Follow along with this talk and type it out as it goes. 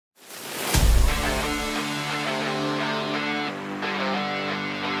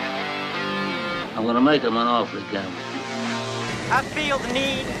I'm gonna make him an offer again. I feel the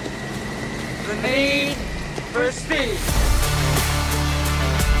need for speed.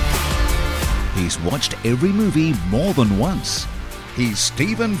 He's watched every movie more than once. He's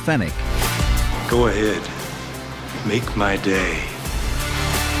Stephen Fenech. Go ahead. Make my day.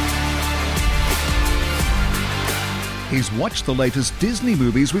 He's watched the latest Disney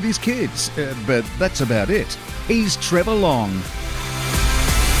movies with his kids, but that's about it. He's Trevor Long.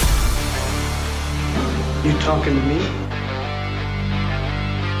 You talking to me?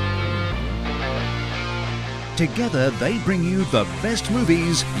 Together, they bring you the best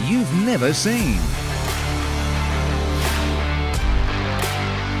movies you've never seen.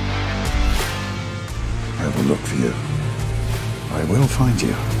 I will look for you. I will find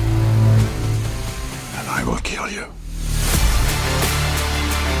you. And I will kill you.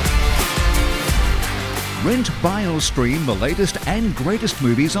 Rent, buy or stream the latest and greatest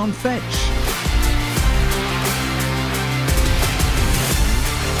movies on Fetch.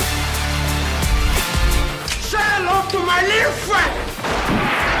 Say hello to my little friend.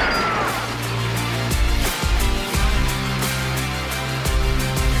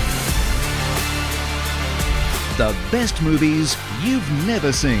 The best movies you've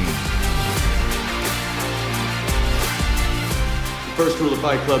never seen. The first rule of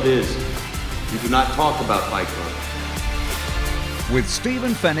Fight Club is you do not talk about Fight Club. With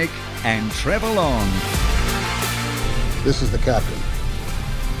Stephen Fenech and Trevor Long. This is the captain.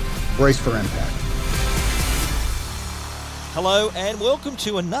 Brace for impact. Hello and welcome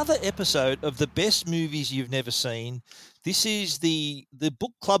to another episode of the best movies you've never seen. This is the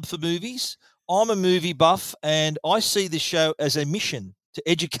book club for movies. I'm a movie buff and I see this show as a mission to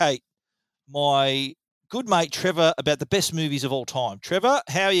educate my good mate Trevor about the best movies of all time. Trevor,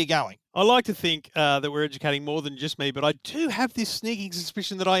 how are you going? I like to think that we're educating more than just me, but I do have this sneaking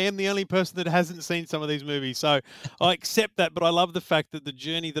suspicion that I am the only person that hasn't seen some of these movies. So I accept that, but I love the fact that the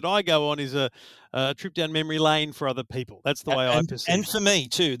journey that I go on is a trip down memory lane for other people. That's the way I perceive it. And for me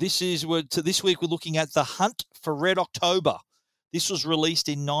too. This week we're looking at The Hunt for Red October. This was released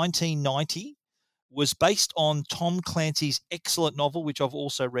in 1990, was based on Tom Clancy's excellent novel, which I've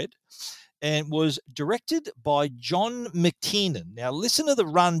also read, and was directed by John McTiernan. Now, listen to the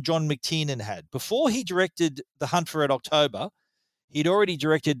run John McTiernan had. Before he directed The Hunt for Red October, he'd already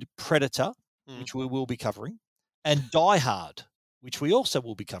directed Predator, which we will be covering, and Die Hard, which we also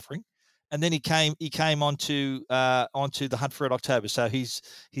will be covering. And then he came onto The Hunt for Red October. So his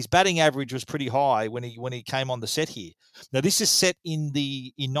batting average was pretty high when he came on the set here. Now, this is set in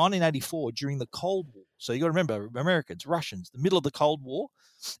 1984 during the Cold War. So you got to remember, Americans, Russians, the middle of the Cold War.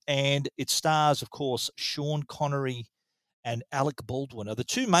 And it stars, of course, Sean Connery and Alec Baldwin are the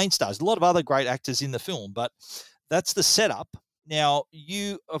two main stars. A lot of other great actors in the film, but that's the setup. Now,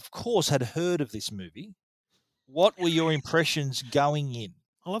 you, of course, had heard of this movie. What were your impressions going in?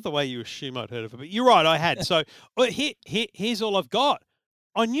 I love the way you assume I'd heard of it, but you're right, I had. So here's all I've got.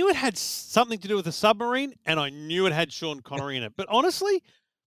 I knew it had something to do with a submarine, and I knew it had Sean Connery in it. But honestly,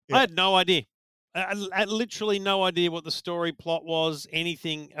 I had no idea. I had literally no idea what the story plot was,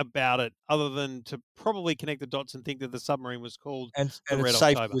 anything about it, other than to probably connect the dots and think that the submarine was called And Red it's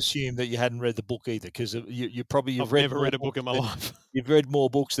safe October. to assume that you hadn't read the book either, because I've never read a book in my life. You've read more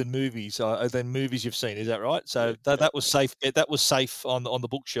books than movies you've seen. Is that right? So that was safe. That was safe on the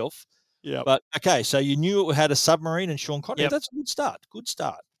bookshelf. Yeah. But okay, so you knew it had a submarine and Sean Connery. Yep. That's a good start. Good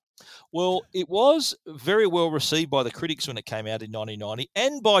start. Well, it was very well received by the critics when it came out in 1990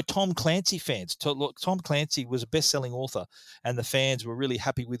 and by Tom Clancy fans. Tom Clancy was a best-selling author and the fans were really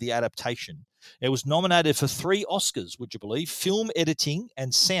happy with the adaptation. It was nominated for 3 Oscars, would you believe? Film editing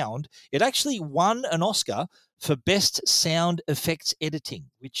and sound. It actually won an Oscar for best sound effects editing,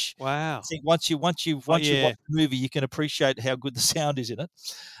 which Wow. I think once you watch the movie, you can appreciate how good the sound is in it.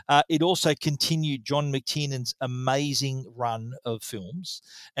 It also continued John McTiernan's amazing run of films.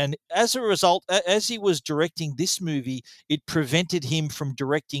 And as a result, as he was directing this movie, it prevented him from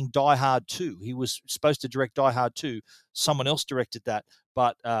directing Die Hard 2. He was supposed to direct Die Hard 2. Someone else directed that.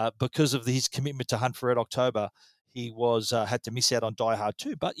 But because of his commitment to Hunt for Red October, he had to miss out on Die Hard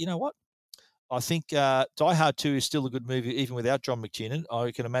 2. But you know what? I think Die Hard 2 is still a good movie, even without John McTiernan.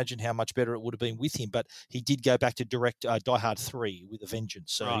 I can imagine how much better it would have been with him, but he did go back to direct Die Hard 3 with a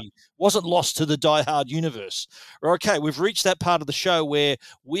vengeance. So He wasn't lost to the Die Hard universe. Okay, we've reached that part of the show where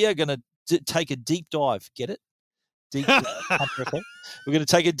we are going to take a deep dive. Get it? We're going to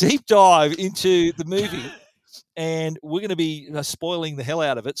take a deep dive into the movie. And we're going to be spoiling the hell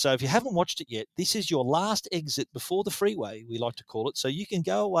out of it. So if you haven't watched it yet, this is your last exit before the freeway, we like to call it. So you can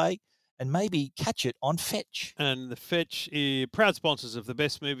go away and maybe catch it on Fetch. And the Fetch, proud sponsors of the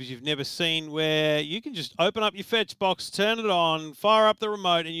best movies you've never seen, where you can just open up your Fetch box, turn it on, fire up the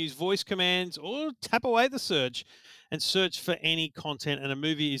remote, and use voice commands or tap away the search and search for any content. And a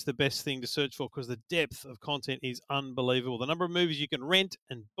movie is the best thing to search for because the depth of content is unbelievable. The number of movies you can rent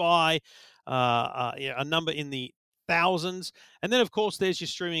and buy, a number in the thousands. And then, of course, there's your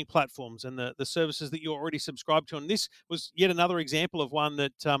streaming platforms and the services that you're already subscribed to. And this was yet another example of one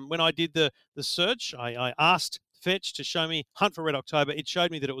that when I did the search, I asked Fetch to show me Hunt for Red October. It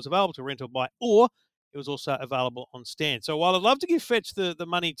showed me that it was available to rent or buy, or it was also available on Stan. So while I'd love to give Fetch the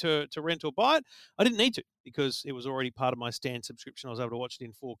money to rent or buy it, I didn't need to because it was already part of my Stan subscription. I was able to watch it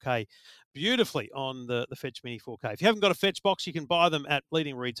in 4K beautifully on the Fetch Mini 4K. If you haven't got a Fetch box, you can buy them at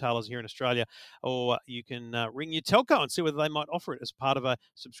leading retailers here in Australia, or you can ring your telco and see whether they might offer it as part of a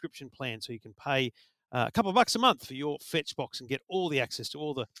subscription plan. So you can pay a couple of bucks a month for your Fetch box and get all the access to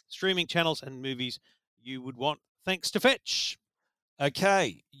all the streaming channels and movies you would want, thanks to Fetch.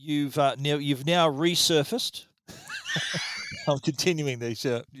 Okay, you've now resurfaced. I'm continuing these.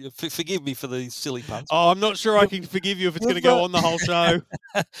 Forgive me for these silly puns. Oh, I'm not sure I can forgive you if it's going to go on the whole show.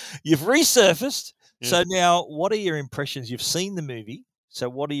 You've resurfaced. Yeah. So now, what are your impressions? You've seen the movie. So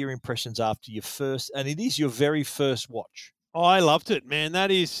what are your impressions after your first? And it is your very first watch. Oh, I loved it, man. That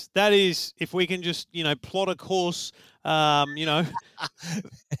is. If we can just plot a course, over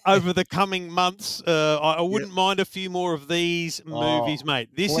the coming months, I wouldn't mind a few more of these movies, mate.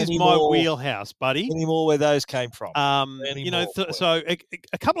 This is my wheelhouse, buddy. Any more where those came from? So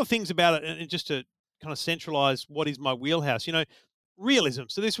a couple of things about it, and just to kind of centralize what is my wheelhouse. Realism.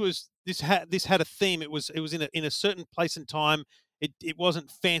 So this had a theme. It was in a certain place and time. It wasn't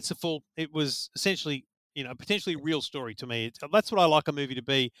fanciful. It was essentially a potentially real story to me. That's what I like a movie to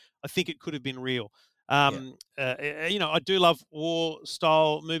be. I think it could have been real. I do love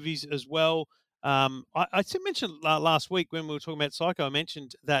war-style movies as well. I mentioned last week when we were talking about Psycho, I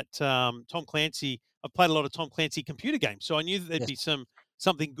mentioned that Tom Clancy, I've played a lot of Tom Clancy computer games, so I knew that there'd be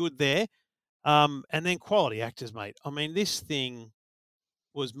something good there. And then quality actors, mate. I mean, this thing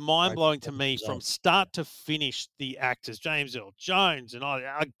was mind-blowing to me from start to finish. The actors, James Earl Jones and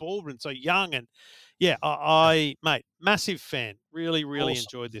Alec Baldwin, so young. And mate, massive fan. Really, really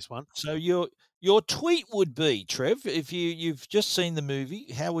enjoyed this one. So your tweet would be, Trev, if you've just seen the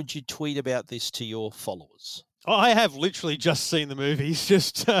movie, how would you tweet about this to your followers? I have literally just seen the movie. It's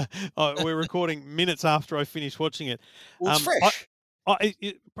just we're recording minutes after I finished watching it. Well, it's fresh.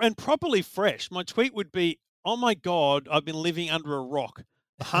 And properly fresh. My tweet would be, oh my God, I've been living under a rock.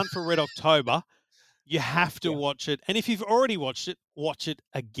 The Hunt for Red October. You have to watch it. And if you've already watched it, watch it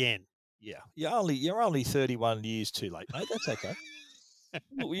again. Yeah. You're only 31 years too late, mate. That's okay.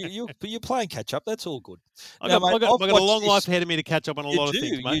 You're playing catch up. That's all good. I've got a long life ahead of me to catch up on a lot of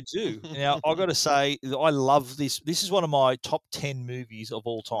things, mate. You do. Now, I've got to say, I love this. This is one of my top 10 movies of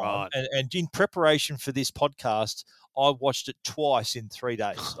all time. Right. And in preparation for this podcast, I watched it twice in 3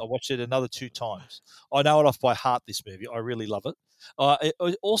 days. I watched it another 2 times. I know it off by heart, this movie. I really love it. I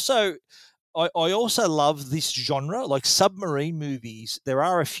also love this genre, like submarine movies. There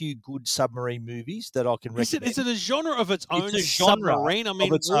are a few good submarine movies that I can recommend. Is it a genre of its own, It's a genre submarine? I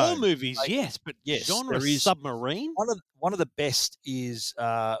mean, war own. movies, Like, yes, but yes, genre there is. submarine? One of the best is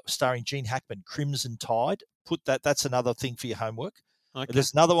starring Gene Hackman, Crimson Tide. That's another thing for your homework. Okay.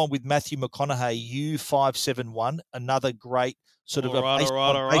 There's another one with Matthew McConaughey, U571, another great sort of based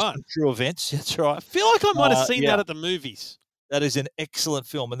on true events. That's right. I feel like I might have seen that at the movies. That is an excellent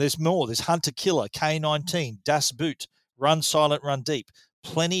film. And there's more. There's Hunter Killer, K-19, Das Boot, Run Silent, Run Deep.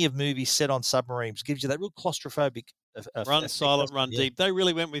 Plenty of movies set on submarines. Gives you that real claustrophobic Run Silent, Run Deep. They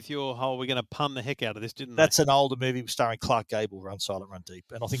really went with your whole, we're going to pun the heck out of this, didn't they? That's an older movie starring Clark Gable, Run Silent, Run Deep.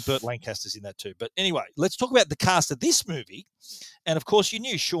 And I think Burt Lancaster's in that too. But anyway, let's talk about the cast of this movie. And, of course, you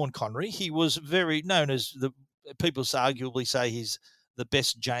knew Sean Connery. He was very known as people arguably say he's the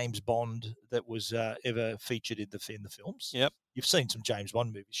best James Bond that was ever featured in the films. Yep. You've seen some James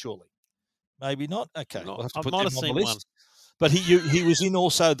Bond movies, surely. Maybe not? Okay. Not, we'll have to I put might them have on the seen list. one. But he was in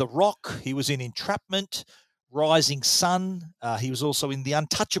also The Rock. He was in Entrapment, Rising Sun. He was also in The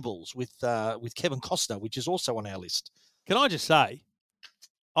Untouchables with Kevin Costner, which is also on our list. Can I just say,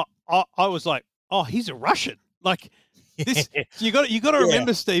 I was like, oh, he's a Russian. Like, this, you got to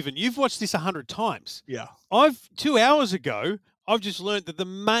remember, Stephen, you've watched this 100 times. Yeah. 2 hours ago, I've just learned that the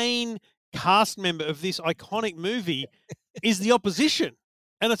main cast member of this iconic movie is the opposition.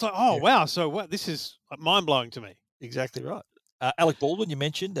 And it's like, oh, wow. So what? This is mind-blowing to me. Exactly right. Alec Baldwin, you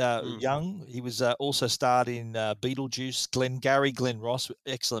mentioned, young. He was also starred in Beetlejuice, Glenn Ross,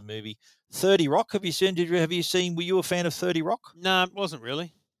 excellent movie. 30 Rock, have you seen? Were you a fan of 30 Rock? No, it wasn't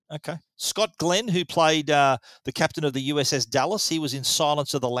really. Okay. Scott Glenn, who played the captain of the USS Dallas, he was in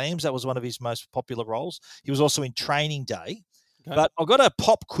Silence of the Lambs. That was one of his most popular roles. He was also in Training Day. Okay. But I've got a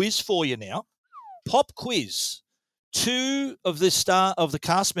pop quiz for you now. Pop quiz. Two of the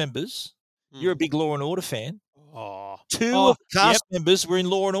cast members, you're a big Law and Order fan. Two of the cast members were in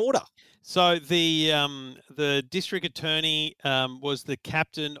Law and Order. So the district attorney was the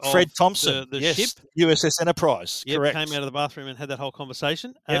captain of Fred Thompson, the yes, ship. USS Enterprise, Yep, correct. came out of the bathroom and had that whole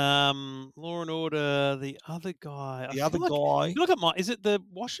conversation. Yep. Law and Order, the other guy. Guy. Look at is it the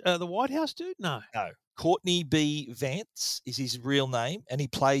White House dude? No. Courtney B. Vance is his real name, and he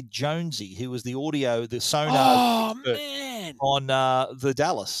played Jonesy, who was the sonar expert on the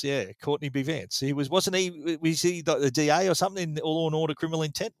Dallas. Yeah, Courtney B. Vance. He wasn't he? Was he the DA or something in Law and Order Criminal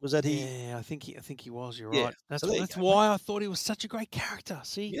Intent? Was that he? Yeah, I think he was. You're Yeah. right. That's So why I thought he was such a great character.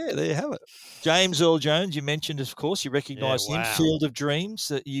 See? Yeah, there you have it. James Earl Jones, you mentioned, of course, you recognise him. Field of Dreams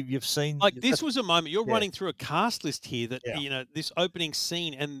that you've seen. Like this was a moment. You're running through a cast list here that this opening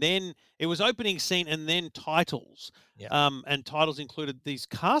scene, and then it was opening scene and then titles. And titles included these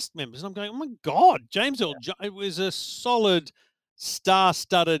cast members. And I'm going, oh my God, James Earl Jones. It was a solid,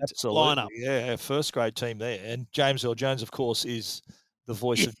 star-studded lineup. Yeah, first grade team there. And James Earl Jones, of course, is the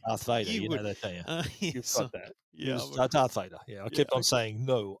voice of Darth Vader. You know that, don't you? You've got that. Yeah, Darth Vader. Yeah, I kept on saying,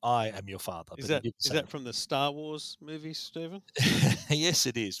 "No, I am your father." Is that from the Star Wars movies, Stephen? Yes,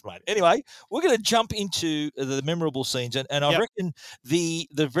 it is, mate. Anyway, we're going to jump into the memorable scenes, and I reckon the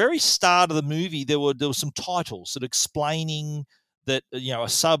very start of the movie there were some titles that explaining that a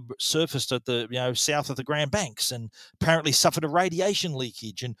sub surfaced at the south of the Grand Banks and apparently suffered a radiation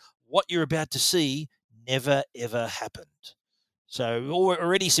leakage, and what you're about to see never ever happened. So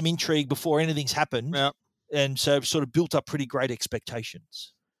already some intrigue before anything's happened. Yeah. And so sort of built up pretty great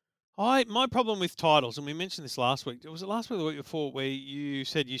expectations. My problem with titles, and we mentioned this last week. Was it last week or the week before where you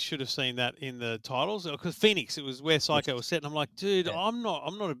said you should have seen that in the titles? Because Phoenix, it was where Psycho was set, and I'm like, dude, I'm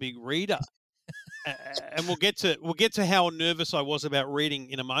not a big reader. And we'll get to how nervous I was about reading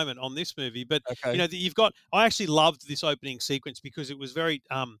in a moment on this movie. But I actually loved this opening sequence because it was very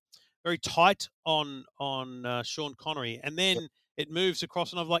tight on Sean Connery, and then it moves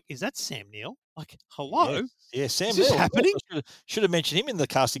across, and I'm like, is that Sam Neill? Like, hello? Yeah, Sam is Neill. this happening? Should have mentioned him in the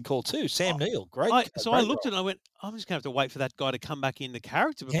casting call too. Sam Neill, great. I looked at it and I went, I'm just going to have to wait for that guy to come back in the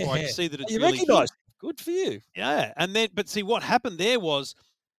character before I can see that it's really recognise him. Good for you. Yeah, and then, but see, what happened there was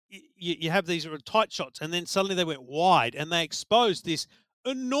you have these tight shots, and then suddenly they went wide, and they exposed this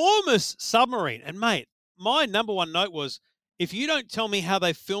enormous submarine. And mate, my number one note was, if you don't tell me how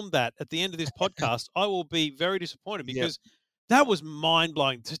they filmed that at the end of this podcast, I will be very disappointed because that was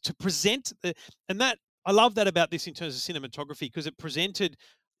mind-blowing to present. And that I love that about this in terms of cinematography because it presented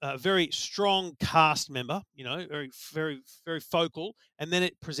a very strong cast member, very, very, very focal, and then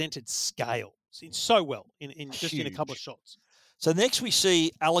it presented scale so well in just in a couple of shots. So next we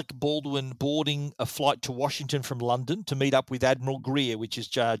see Alec Baldwin boarding a flight to Washington from London to meet up with Admiral Greer, which is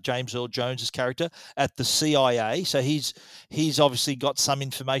James Earl Jones's character at the CIA. So he's obviously got some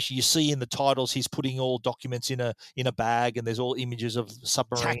information. You see in the titles he's putting all documents in a bag, and there's all images of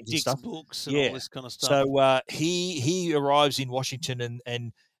submarines tactics and stuff. Books and all this kind of stuff. So he arrives in Washington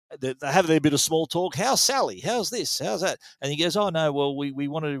and they have a bit of small talk. How's Sally? How's this? How's that? And he goes, oh, no, well, we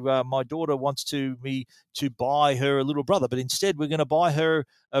want to, my daughter wants me to buy her a little brother, but instead we're going to buy her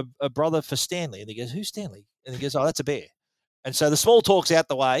a brother for Stanley. And he goes, who's Stanley? And he goes, oh, that's a bear. And so the small talk's out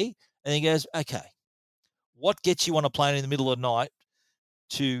the way. And he goes, okay, what gets you on a plane in the middle of the night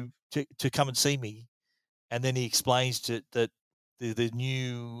to come and see me? And then he explains that the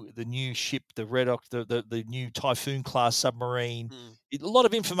new ship, the Red Ox, the new Typhoon class submarine. A lot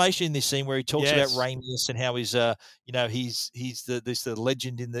of information in this scene where he talks about Ramius and how he's he's the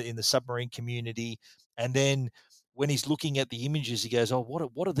legend in the submarine community. And then when he's looking at the images, he goes, "Oh,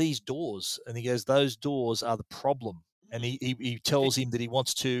 what are these doors?" And he goes, "Those doors are the problem." And he tells him that he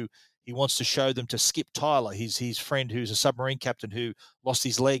wants to show them to Skip Tyler, his friend who's a submarine captain who lost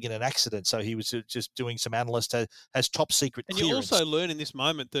his leg in an accident. So he was just doing some analyst, has top secret clearance. And you also learn in this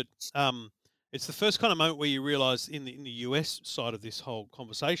moment that it's the first kind of moment where you realise in the US side of this whole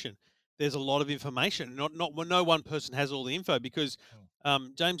conversation, there's a lot of information. No one person has all the info because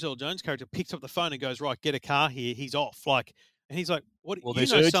James Earl Jones' character picks up the phone and goes, right, get a car here. He's off. And he's like, "What? Well, you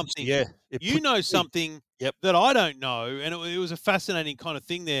know something? Yeah, something that I don't know." And it was a fascinating kind of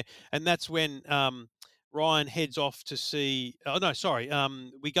thing there. And that's when Ryan heads off to see. Oh no, sorry.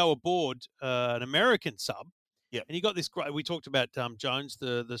 We go aboard an American sub. Yep. And you got this great. We talked about Jones,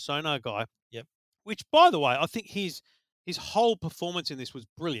 the sonar guy. Yep. Which, by the way, I think his whole performance in this was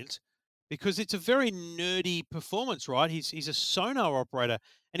brilliant because it's a very nerdy performance, right? He's a sonar operator,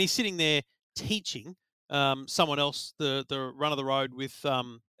 and he's sitting there teaching someone else the run of the road with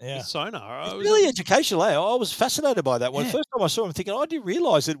sonar. It's really educational. I was fascinated by that one. Yeah. First time I saw him, thinking, I didn't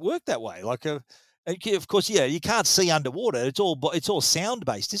realize it worked that way. Like, of course, you can't see underwater. It's all sound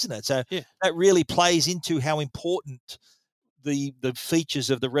based, isn't it? So that really plays into how important the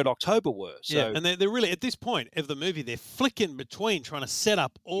features of the Red October were. So, and they're really, at this point of the movie, they're flicking between trying to set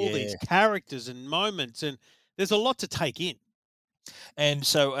up all these characters and moments, and there's a lot to take in. And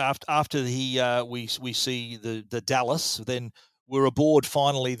so after we see the Dallas, then we're aboard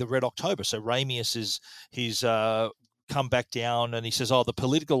finally the Red October. So Ramius he's come back down, and he says, "Oh, the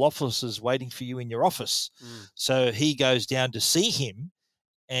political officer's waiting for you in your office." So he goes down to see him,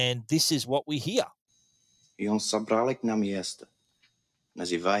 and this is what we hear. I on zabrali na miejsce.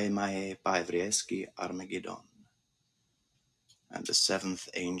 Nazywajmy po-evreiski Armageddon. And the seventh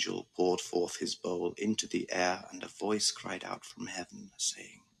angel poured forth his bowl into the air, and a voice cried out from heaven,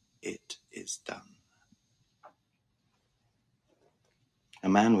 saying, "It is done." A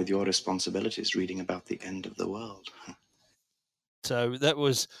man with your responsibilities reading about the end of the world. So that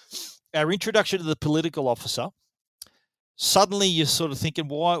was our introduction to the political officer. Suddenly you're sort of thinking,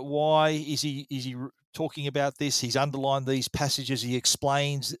 why is he talking about this? He's underlined these passages. He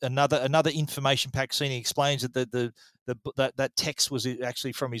explains another information pack scene. He explains that that text was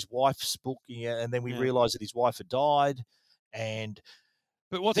actually from his wife's book, and then we realized that his wife had died.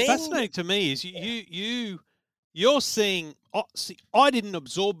 But what's fascinating to me is you're seeing. See, I didn't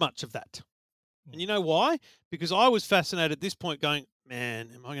absorb much of that, and you know why? Because I was fascinated at this point, going, "Man,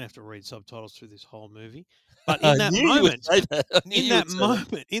 am I going to have to read subtitles through this whole movie?" But in that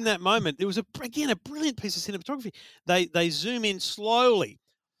moment, there was a brilliant piece of cinematography. They zoom in slowly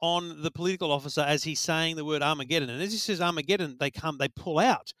on the political officer as he's saying the word Armageddon, and as he says Armageddon, they pull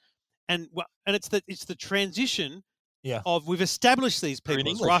out, and it's the transition. Of we've established these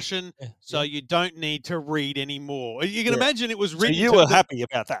people as Russian, so you don't need to read anymore. You can imagine it was written. So you were happy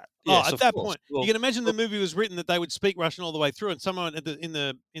about that. Yes, at that point, you can imagine the movie was written that they would speak Russian all the way through, and someone in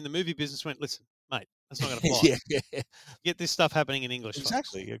the movie business went, "Listen, mate, that's not going to fly. Get this stuff happening in English."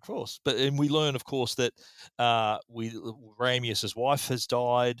 Exactly, folks. of course. And we learn, of course, that Ramius's wife has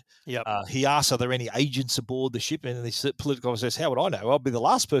died. He asks, "Are there any agents aboard the ship?" And the political officer says, "How would I know? I'll be the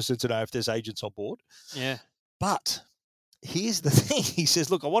last person to know if there's agents on board." Yeah, but here's the thing. He says,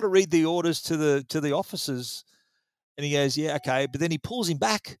 "Look, I want to read the orders to the officers." And he goes, "Yeah, okay." But then he pulls him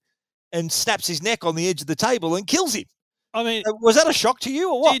back and snaps his neck on the edge of the table and kills him. I mean, was that a shock to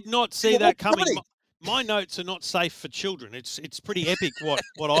you or what? Did not see that coming. My notes are not safe for children. It's pretty epic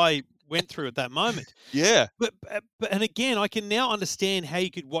what I went through at that moment. Yeah. But and again, I can now understand how you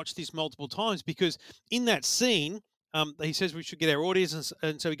could watch this multiple times, because in that scene, he says we should get our orders,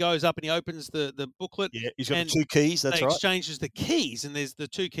 and so he goes up and he opens the booklet. Yeah, he's got the two keys. That's right. Exchanges the keys, and there's the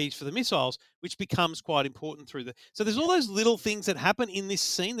two keys for the missiles, which becomes quite important through the. So there's all those little things that happen in this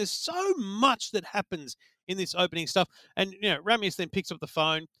scene. There's so much that happens in this opening stuff, and Ramius then picks up the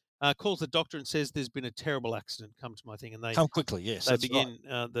phone, calls the doctor, and says there's been a terrible accident. Come to my thing, and they come quickly. Yes, they begin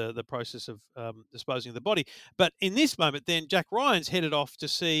the process of disposing of the body. But in this moment, then Jack Ryan's headed off to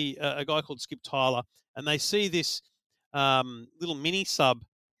see a guy called Skip Tyler, and they see this little mini sub,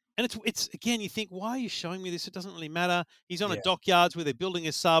 and it's again, you think, why are you showing me this? It doesn't really matter. He's on a dockyards where they're building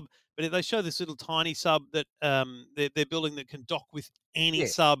a sub, but they show this little tiny sub that they're building that can dock with any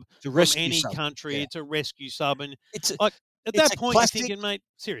sub from any country. It's a rescue sub, and it's like at that point you're thinking, mate,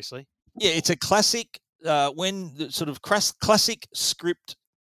 seriously. Yeah, it's a classic when the sort of classic script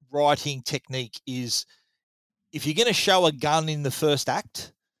writing technique is, if you're going to show a gun in the first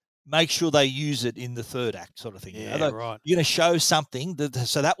act, make sure they use it in the third act, sort of thing. Yeah, right. You're going to show something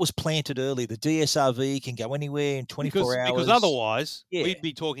so that was planted early. The DSRV can go anywhere in 24 hours. Because otherwise, we'd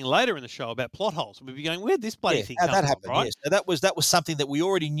be talking later in the show about plot holes. We'd be going, where'd this bloody thing come that happened, from, right? Yes. So that was something that we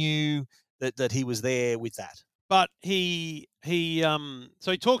already knew that he was there with that. But he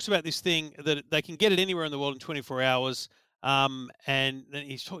talks about this thing that they can get it anywhere in the world in 24 hours. And then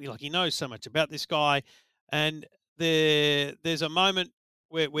he's talking like he knows so much about this guy, and there's a moment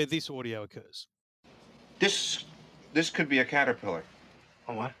where this audio occurs. This could be a caterpillar.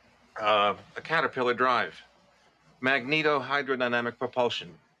 A what? A caterpillar drive. Magneto-hydrodynamic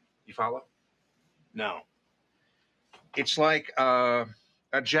propulsion. You follow? No. It's like a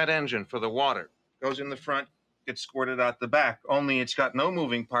jet engine for the water. Goes in the front, gets squirted out the back. Only it's got no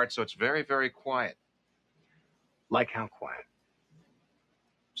moving parts, so it's very, very quiet. Like how quiet?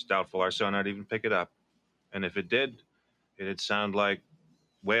 It's doubtful our sonar'd even pick it up. And if it did, it'd sound like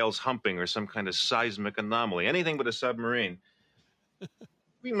whales humping or some kind of seismic anomaly. Anything but a submarine.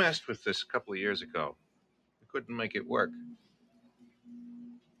 We messed with this a couple of years ago. We couldn't make it work.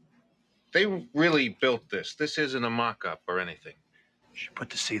 They really built this. This isn't a mock-up or anything. She put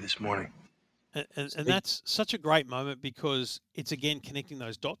to sea this morning. And that's such a great moment because it's, again, connecting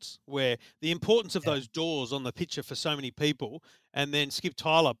those dots where the importance of those doors on the picture for so many people, and then Skip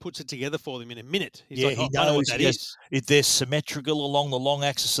Tyler puts it together for them in a minute. He's like, he I know what knows. that He is. goes, if they're symmetrical along the long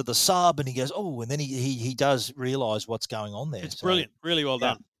axis of the sub, and he goes, oh, and then he does realise what's going on there. It's So, brilliant. Really well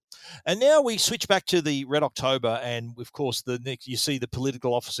done. And now we switch back to the Red October, and of course, the next you see the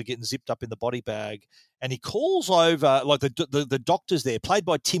political officer getting zipped up in the body bag, and he calls over like the doctor's there, played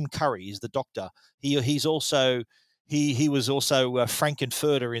by Tim Curry, is the doctor. He was also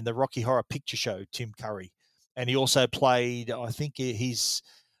Frankenfurter in the Rocky Horror Picture Show. Tim Curry, and he also played, I think he's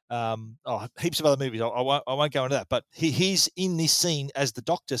heaps of other movies. I won't go into that, but he's in this scene as the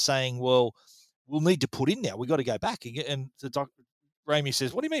doctor saying, "Well, we'll need to put in now. We've got to go back," and the doctor. Ramey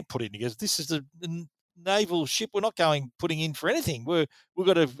says, "What do you mean put in?" He goes, "This is a naval ship. We're not putting in for anything. We've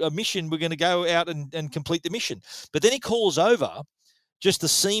got a mission. We're going to go out and complete the mission." But then he calls over just the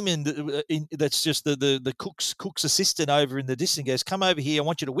seaman that's just the cook's assistant over in the distance. Goes, "Come over here. I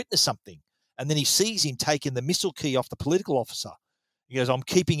want you to witness something." And then he sees him taking the missile key off the political officer. He goes, "I'm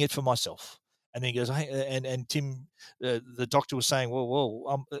keeping it for myself." And then he goes, "Hey," and Tim, the doctor was saying,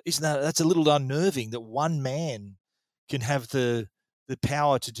 "Well, isn't that's a little unnerving that one man can have the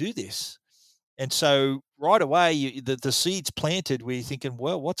power to do this?" And so right away, the seeds planted where you're thinking,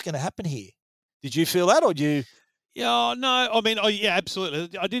 well, what's going to happen here? Did you feel that, or do you? Yeah, no, I mean, yeah,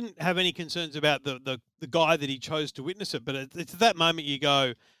 absolutely. I didn't have any concerns about the guy that he chose to witness it, but it's at that moment you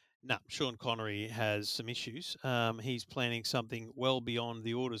go, no, Sean Connery has some issues. He's planning something well beyond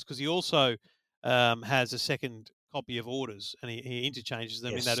the orders, because he also has a second copy of orders, and he interchanges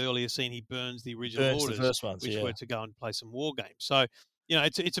them. Yes. In that earlier scene, he burns the original orders, the first ones, which yeah. were to go and play some war games. So,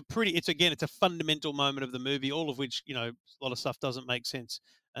 it's a fundamental moment of the movie, all of which, a lot of stuff doesn't make sense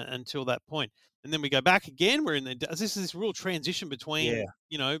until that point. And then we go back again. We're in this is this real transition between,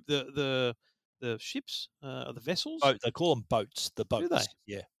 the ships, the vessels. They call them boats. The boats. Do they?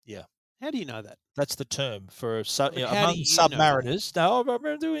 Yeah. How do you know that? That's the term for do among you submariners. No,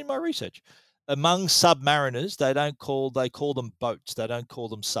 I'm doing my research. Among submariners, they call them boats. They don't call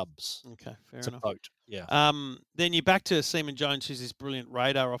them subs. Okay, fair It's enough. a boat. Yeah. Then you're back to Seaman Jones, who's this brilliant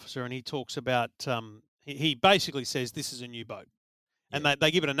radar officer, and he talks about he basically says this is a new boat, and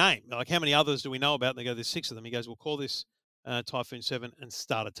they give it a name. Like, how many others do we know about? And they go, there's 6 of them. He goes, we'll call this Typhoon 7 and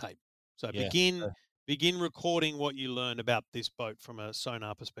start a tape. So begin recording what you learn about this boat from a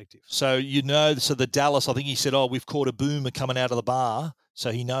sonar perspective. So the Dallas, I think he said, we've caught a boomer coming out of the bar. So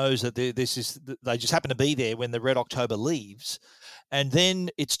he knows that they just happen to be there when the Red October leaves. And then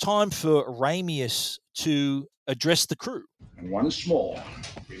it's time for Ramius to address the crew. And once more,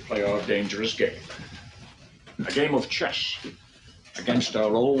 we play our dangerous game. A game of chess against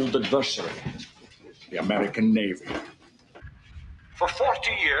our old adversary, the American Navy. For 40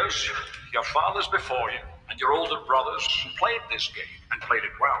 years, your fathers before you and your older brothers played this game and played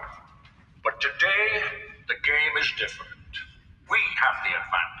it well. But today, the game is different. We have the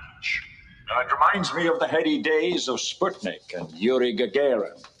advantage. It reminds me of the heady days of Sputnik and Yuri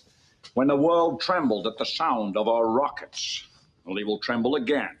Gagarin, when the world trembled at the sound of our rockets. Well, they will tremble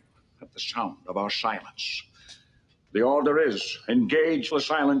again at the sound of our silence. The order is engage the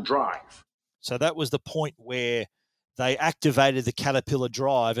silent drive. So that was the point where they activated the Caterpillar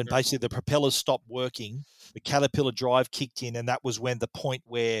drive, and basically the propellers stopped working. The Caterpillar drive kicked in, and that was when the point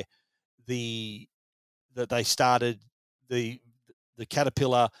where they started the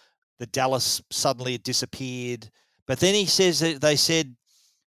Caterpillar, the Dallas suddenly it disappeared. But then he says that they said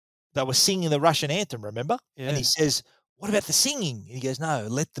they were singing the Russian anthem, remember? Yeah. And he says, "What about the singing?" And he goes, "No,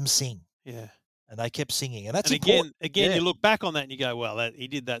 let them sing." Yeah. And they kept singing. And that's important. Yeah. You look back on that and you go, well, he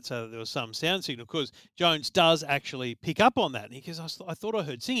did that so there was some sound signal, because Jones does actually pick up on that. And he goes, I thought I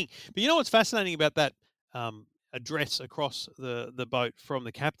heard singing. But you know what's fascinating about that address across the boat from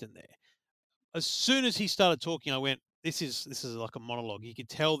the captain there? As soon as he started talking, I went, this is like a monologue. You could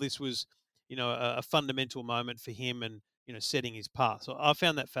tell this was, a fundamental moment for him and, setting his path. So I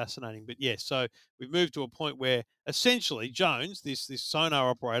found that fascinating. But yes, so we've moved to a point where essentially Jones, this sonar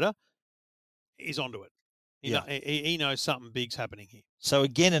operator, is onto it. He knows something big's happening here. So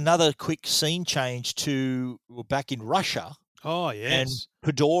again, another quick scene change we're back in Russia. Oh, yes.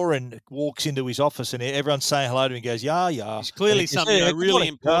 And Padoran walks into his office and everyone's saying hello to him. He goes, yeah. He's clearly a really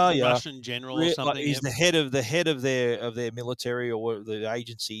important Russian general or something. Like he's the head of their military or the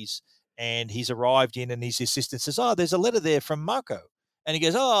agencies, and he's arrived in, and his assistant says, "Oh, there's a letter there from Marco." And he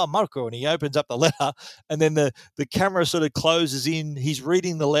goes, "Oh, Marco," and he opens up the letter, and then the camera sort of closes in. He's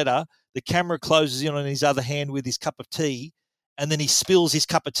reading the letter. The camera closes in on his other hand with his cup of tea, and then he spills his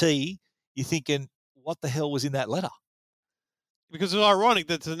cup of tea. You're thinking, what the hell was in that letter? Because it's ironic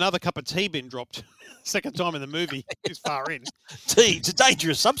that there's another cup of tea been dropped. Second time in the movie, it's far in. Tea, it's a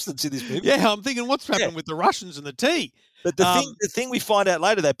dangerous substance in this movie. Yeah, I'm thinking, what's happened with the Russians and the tea? But the thing we find out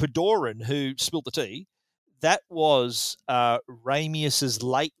later, that Padoran, who spilled the tea, that was Ramius's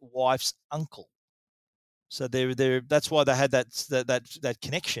late wife's uncle. So that's why they had that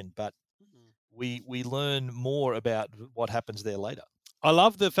connection. But we learn more about what happens there later. I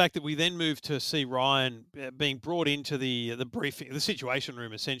love the fact that we then move to see Ryan being brought into the briefing, the situation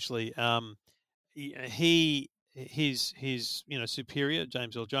room, essentially. His superior,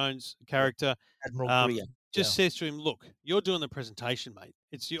 James Earl Jones character, Admiral Greer, just says to him, "Look, you're doing the presentation, mate.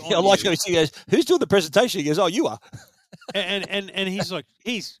 It's you." I like how he goes, "Who's doing the presentation?" He goes, "Oh, you are." and he's like,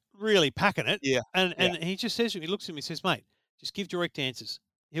 he's really packing it. Yeah. And he just says to him, he looks at him, he says, "Mate, just give direct answers.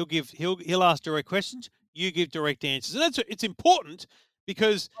 He'll ask direct questions. You give direct answers." And it's important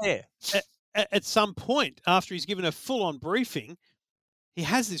because at some point after he's given a full-on briefing, he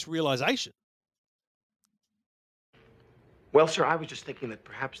has this realization. Well, sir, I was just thinking that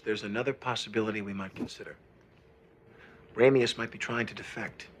perhaps there's another possibility we might consider. Ramius might be trying to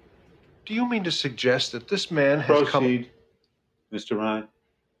defect. Do you mean to suggest that this man has come... Mr. Ryan.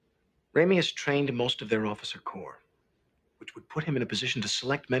 Ramius trained most of their officer corps, which would put him in a position to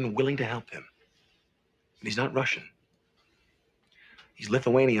select men willing to help him. And he's not Russian. He's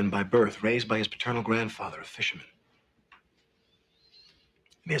Lithuanian by birth, raised by his paternal grandfather, a fisherman.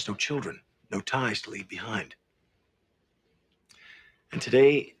 And he has no children, no ties to leave behind. And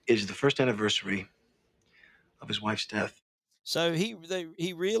today is the first anniversary of his wife's death. So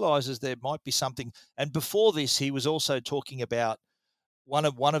he realizes there might be something. And before this, he was also talking about one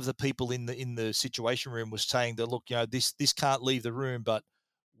of the people in the situation room was saying that, look, this can't leave the room, but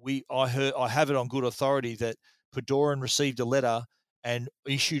I have it on good authority that Padoran received a letter and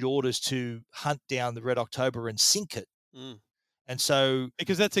issued orders to hunt down the Red October and sink it. Mm. And so,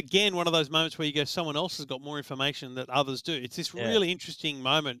 because that's again one of those moments where you go, someone else has got more information that others do. It's this really interesting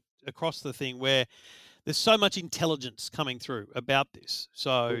moment across the thing where there's so much intelligence coming through about this.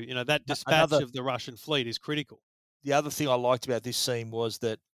 So, that dispatch of the Russian fleet is critical. The other thing I liked about this scene was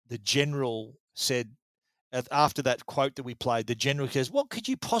that the general said, after that quote that we played, the general goes, "What could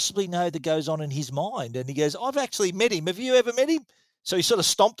you possibly know that goes on in his mind?" And he goes, "I've actually met him. Have you ever met him?" So he sort of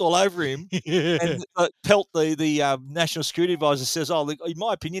stomped all over him. And Pelt, the national security advisor, says, "Oh, look, in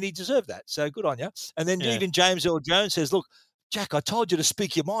my opinion, he deserved that. So good on you." And then even James Earl Jones says, "Look, Jack, I told you to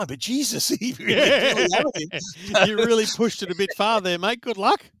speak your mind, but Jesus, he really hammered him." You really pushed it a bit far there, mate. Good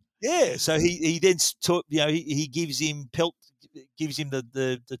luck. Yeah. So he then he gives him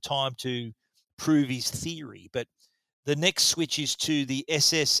the time to prove his theory. But the next switch is to the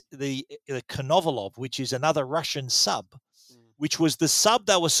SS, the Konovalov, which is another Russian sub, which was the sub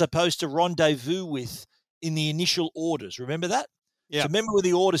that was supposed to rendezvous with in the initial orders. Remember that? Yeah. So remember with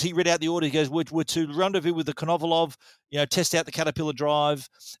the orders, he read out the order. He goes, we're to rendezvous with the Konovalov, test out the Caterpillar drive.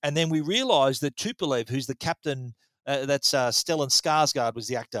 And then we realized that Tupolev, who's the captain, that's Stellan Skarsgård was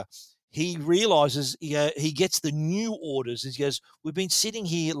the actor, he realizes, he gets the new orders. He goes, "We've been sitting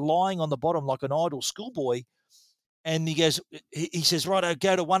here lying on the bottom like an idle schoolboy." And he goes, he says, "Right, I'll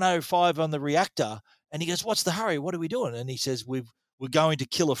go to 105 on the reactor." And he goes, "What's the hurry? What are we doing?" And he says, we're going to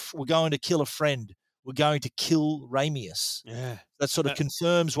kill a friend. We're going to kill Ramius." Yeah. That sort of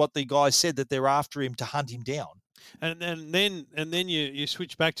confirms what the guy said, that they're after him to hunt him down. And then you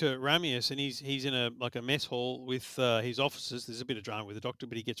switch back to Ramius, and he's in a mess hall with his officers. There's a bit of drama with the doctor,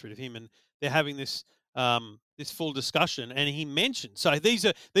 but he gets rid of him, and they're having this full discussion. And he mentioned, so these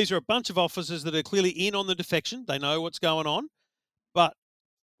are a bunch of officers that are clearly in on the defection. They know what's going on, but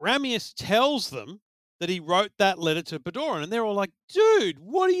Ramius tells them that he wrote that letter to Padoran, and they're all like, "Dude,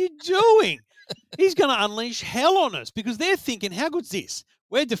 what are you doing? He's going to unleash hell on us," because they're thinking, "How good's this?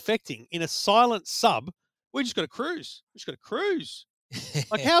 We're defecting in a silent sub. We just got to cruise.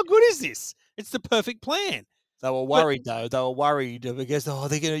 Like, how good is this? It's the perfect plan." They were worried, though. They were worried because,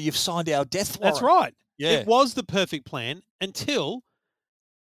 you've signed our death warrant. That's right. Yeah. It was the perfect plan until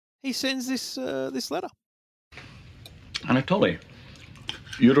he sends this letter. Anatoly,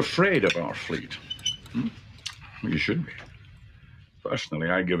 you're afraid of our fleet. You should be. Personally,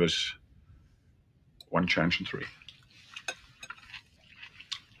 I give us one chance in 3.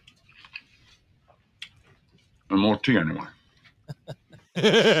 And more tea, anyway.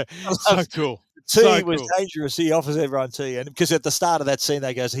 So cool. Tea was dangerous. He offers everyone tea. And because at the start of that scene,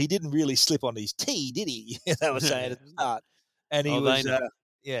 they goes, he didn't really slip on his tea, did he? They were saying at the start. and he Oh, was they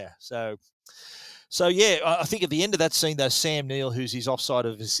know. So yeah, I think at the end of that scene, though, Sam Neill, who's his offside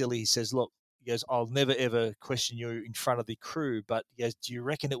of Vasily, says, "Look," he goes, "I'll never ever question you in front of the crew, but he goes, do you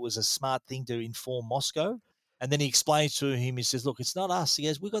reckon it was a smart thing to inform Moscow?" And then he explains to him, he says, "Look, it's not us." He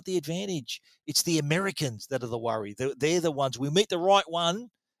goes, "We got the advantage. It's the Americans that are the worry. They're the ones. We meet the right one,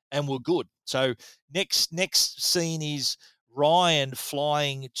 and we're good." So next scene is Ryan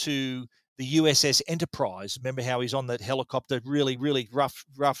flying to the USS Enterprise. Remember how he's on that helicopter, really, really rough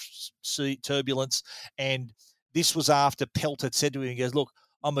sea turbulence. And this was after Pelt had said to him, he goes, "Look,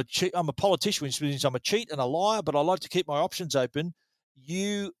 I'm a politician, which means I'm a cheat and a liar, but I like to keep my options open.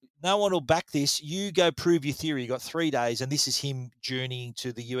 No one will back this. You go prove your theory." You got 3 days, and this is him journeying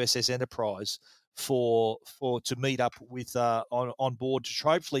to the USS Enterprise to meet up with on board to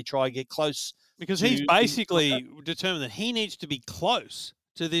hopefully try and get close. Because he's basically determined that he needs to be close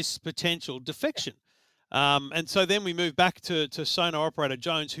to this potential defection. And so then we move back to sonar operator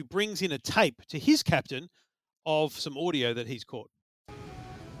Jones, who brings in a tape to his captain of some audio that he's caught.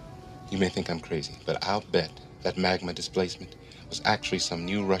 You may think I'm crazy, but I'll bet that magma displacement was actually some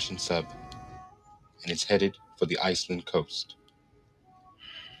new Russian sub, and it's headed for the Iceland coast.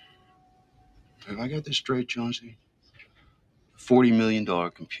 Have I got this straight, Jonesy? A $40 million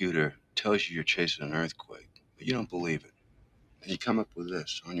computer tells you you're chasing an earthquake, but you don't believe it. And you come up with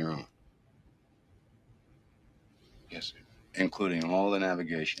this on your own. Yes, sir. Including all the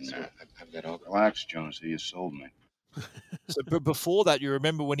navigation there. I've got all. Relax, Jonesy. You sold me. So, but before that, you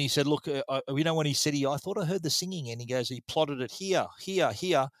remember when he said, "Look, when he said I thought I heard the singing," and he goes, he plotted it here,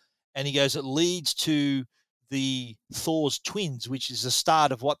 and he goes, it leads to the Thor's twins, which is the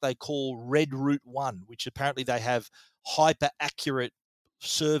start of what they call Red Route 1, which apparently they have hyper accurate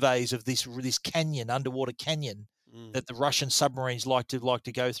surveys of this canyon, underwater canyon, that the Russian submarines like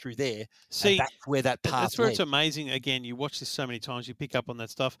to go through there. See, and that's where that path That's where led. it's amazing. Again, you watch this so many times, you pick up on that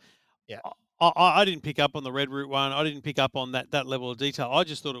stuff. Yeah. I didn't pick up on the Red Route 1. I didn't pick up on that level of detail. I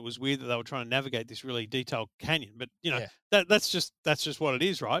just thought it was weird that they were trying to navigate this really detailed canyon. But that's just what it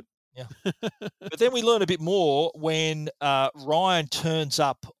is, right? Yeah. But then we learn a bit more when Ryan turns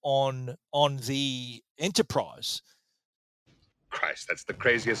up on the Enterprise. Christ, that's the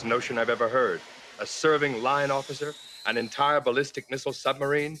craziest notion I've ever heard. A serving line officer, an entire ballistic missile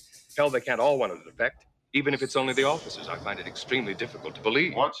submarine. Hell, they can't all want to defect. Even if it's only the officers, I find it extremely difficult to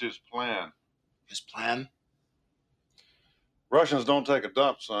believe. What's his plan? His plan? Russians don't take a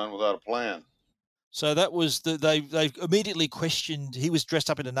dump, son, without a plan. So that was they immediately questioned. He was dressed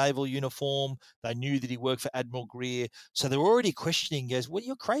up in a naval uniform. They knew that he worked for Admiral Greer, so they were already questioning. Goes, "Well,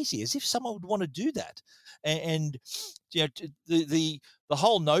 you're crazy," as if someone would want to do that. And the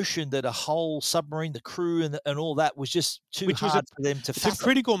whole notion that a whole submarine, the crew, and all that was just too hard for them to fathom. It's a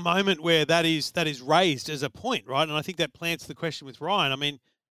critical moment where that is raised as a point, right? And I think that plants the question with Ryan. I mean,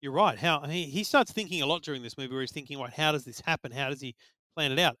 you're right. How he starts thinking a lot during this movie, where he's thinking, right, how does this happen? How does he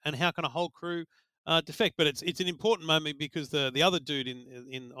plan it out? And how can a whole crew defect? But it's an important moment because the other dude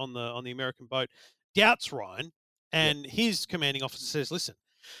on the American boat doubts Ryan, and his commanding officer says, "Listen,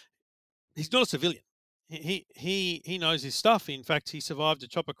 he's not a civilian. He knows his stuff. In fact, he survived a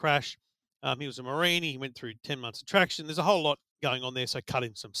chopper crash. He was a Marine. He went through 10 months of traction. There's a whole lot going on there, so cut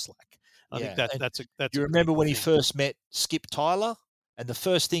him some slack." I think that's. You remember when he first met Skip Tyler, and the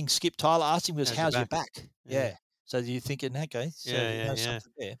first thing Skip Tyler asked him was, "How's your back?" Yeah. So you're thinking, okay, so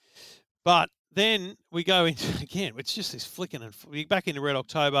something there. But then we go into, again, it's just this flicking and back into Red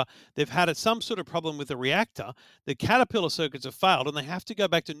October. They've had some sort of problem with the reactor. The Caterpillar circuits have failed, and they have to go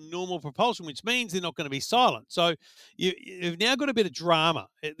back to normal propulsion, which means they're not going to be silent. So you've now got a bit of drama.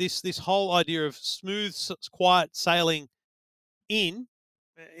 This whole idea of smooth, quiet sailing in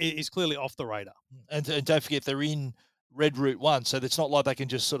is clearly off the radar. And don't forget, they're in Red Route 1, so it's not like they can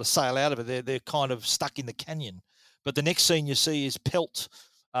just sort of sail out of it. They're kind of stuck in the canyon. But the next scene you see is Pelt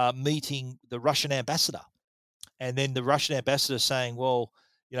meeting the Russian ambassador, and then the Russian ambassador saying, "Well,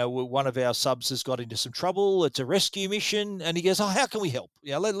 one of our subs has got into some trouble. It's a rescue mission," and he goes, "Oh, how can we help?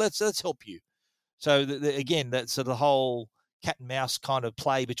 Let's help you." So again, that's sort of the whole cat and mouse kind of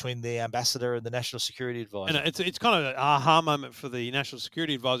play between the ambassador and the national security advisor. And it's kind of an aha moment for the national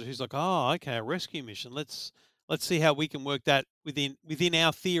security advisor, who's like, "Oh, okay, a rescue mission. Let's see how we can work that within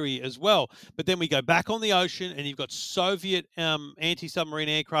our theory as well." But then we go back on the ocean, and you've got Soviet anti-submarine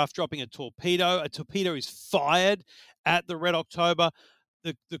aircraft dropping a torpedo. A torpedo is fired at the Red October.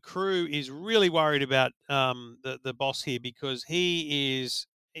 The crew is really worried about the boss here, because he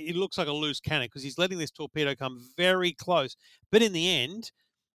looks like a loose cannon, because he's letting this torpedo come very close. But in the end,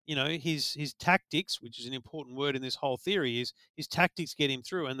 his tactics, which is an important word in this whole theory, is his tactics get him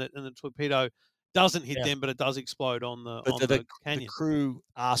through, and the torpedo doesn't hit them, but it does explode on the The canyon. crew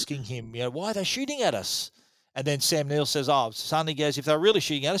asking him, why are they shooting at us? And then Sam Neill says, Sonny goes, if they're really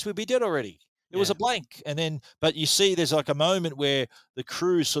shooting at us, we'd be dead already. It was a blank. And then, but you see there's like a moment where the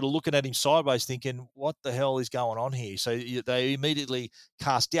crew's sort of looking at him sideways thinking, what the hell is going on here? So they immediately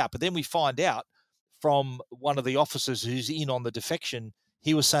cast doubt. But then we find out from one of the officers who's in on the defection,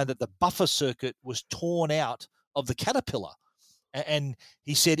 he was saying that the buffer circuit was torn out of the Caterpillar. And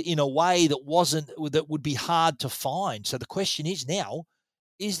he said in a way that would be hard to find. So the question is now,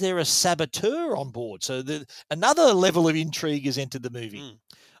 is there a saboteur on board? So another level of intrigue has entered the movie.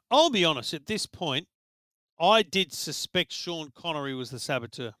 I'll be honest, at this point, I did suspect Sean Connery was the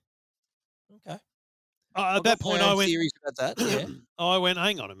saboteur. Okay. At that point, I went, theories about that. Yeah. I went,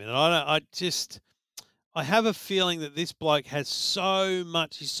 hang on a minute. I have a feeling that this bloke has so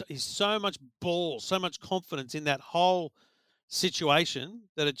much, he's so much balls, so much confidence in that whole situation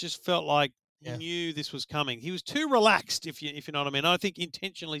that it just felt like he knew this was coming. He was too relaxed, if you know what I mean. I think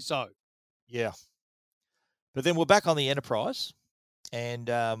intentionally so. Yeah. But then we're back on the Enterprise, and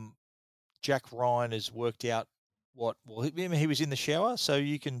Jack Ryan has worked out he was in the shower, so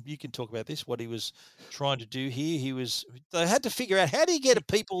you can talk about this, what he was trying to do here. They had to figure out, how do you get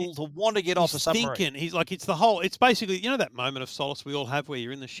people to want to get off a submarine? He's like, it's basically, that moment of solace we all have where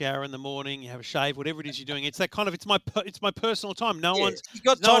you're in the shower in the morning, you have a shave, whatever it is you're doing. It's that kind of, it's my personal time. You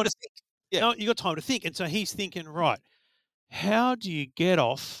got time to think. Yeah. No, you got time to think. And so he's thinking, right, how do you get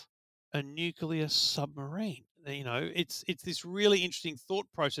off a nuclear submarine? It's this really interesting thought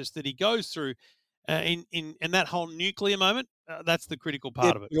process that he goes through in that whole nuclear moment. That's the critical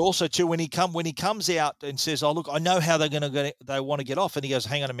part of it. But also too, when he comes out and says, "Oh look, I know how they want to get off," and he goes,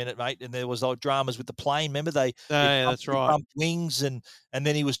 "Hang on a minute, mate." And there was like dramas with the plane. Remember that's right. Bumped wings, and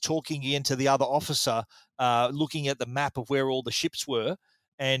then he was talking again to the other officer, looking at the map of where all the ships were,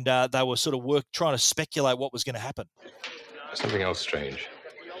 and they were sort of trying to speculate what was going to happen. Something else strange.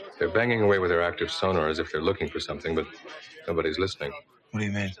 They're banging away with their active sonar as if they're looking for something, but nobody's listening. What do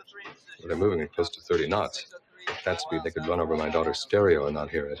you mean? Well, they're moving at close to 30 knots. At that speed, they could run over my daughter's stereo and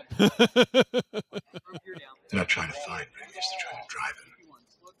not hear it. They're not trying to find Ramius, they're trying to drive him.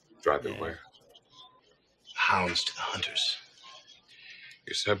 Drive him where? Hounds to the hunters.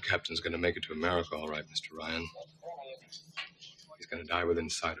 Your sub-captain's going to make it to America, all right, Mr. Ryan. He's going to die within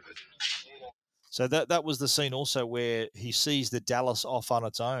sight of it. So that was the scene also where he sees the Dallas off on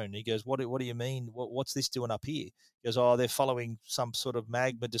its own. He goes, "What do you mean? What's this doing up here?" He goes, "Oh, they're following some sort of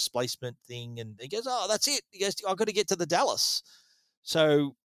magma displacement thing." And he goes, "Oh, that's it." He goes, "I've got to get to the Dallas."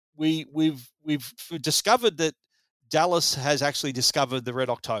 So we've discovered that Dallas has actually discovered the Red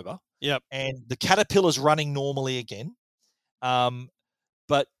October. Yep. And the Caterpillar's running normally again.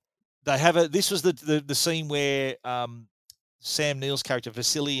 But they have this was the scene where Sam Neill's character,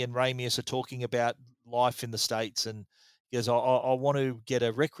 Vasily, and Ramius are talking about life in the States, and he goes, I want to get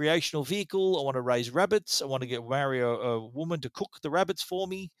a recreational vehicle. I want to raise rabbits. I want to marry a woman to cook the rabbits for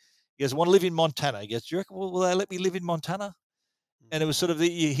me. He goes, I want to live in Montana. He goes, do you reckon, will they let me live in Montana? And it was sort of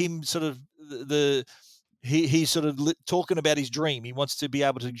he's sort of talking about his dream. He wants to be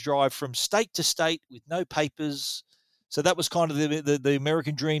able to drive from state to state with no papers. So that was kind of the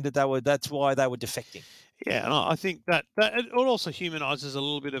American dream that's why they were defecting. Yeah, and I think that it also humanizes a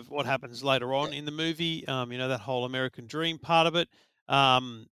little bit of what happens later on in the movie, that whole American dream part of it.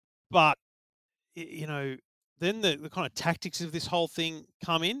 But, then the kind of tactics of this whole thing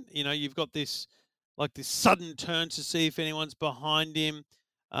come in. You've got this sudden turn to see if anyone's behind him.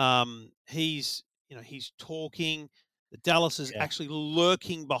 He's talking. The Dallas is actually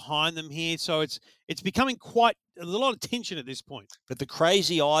lurking behind them here. So it's becoming there's a lot of tension at this point. But the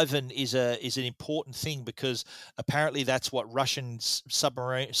Crazy Ivan is an important thing, because apparently that's what Russian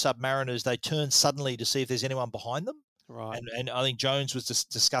submariners, they turn suddenly to see if there's anyone behind them. Right. And I think Jones was just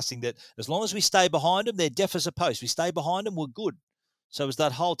discussing that as long as we stay behind them, they're deaf as a post. We stay behind them, we're good. So it's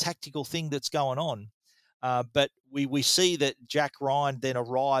that whole tactical thing that's going on. But we see that Jack Ryan then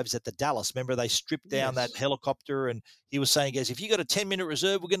arrives at the Dallas. Remember, they stripped down that helicopter, and he was saying, guys, if you got a 10-minute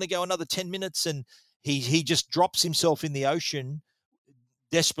reserve, we're going to go another 10 minutes. And he just drops himself in the ocean,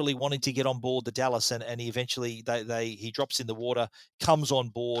 desperately wanting to get on board the Dallas. And he eventually, he drops in the water, comes on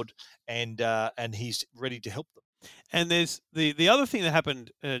board, and he's ready to help them. And there's the other thing that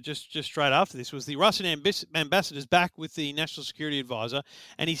happened just straight after this was the Russian ambassador's back with the National Security Advisor,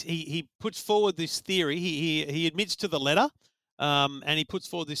 and he puts forward this theory. He admits to the letter, and he puts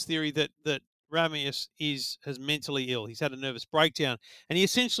forward this theory that Ramius has mentally ill. He's had a nervous breakdown, and he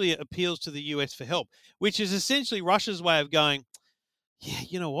essentially appeals to the US for help, which is essentially Russia's way of going, yeah,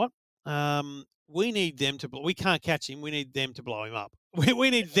 you know what? We need them we can't catch him. We need them to blow him up.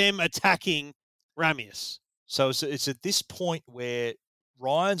 We need them attacking Ramius. So it's at this point where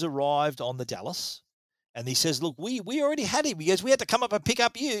Ryan's arrived on the Dallas, and he says, "Look, we already had him." He goes, "We had to come up and pick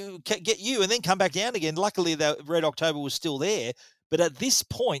up you, get you, and then come back down again." Luckily, the Red October was still there. But at this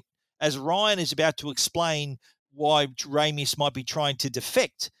point, as Ryan is about to explain why Ramius might be trying to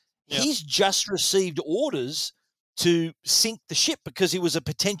defect, he's just received orders to sink the ship because he was a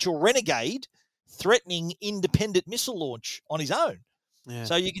potential renegade threatening independent missile launch on his own. Yeah.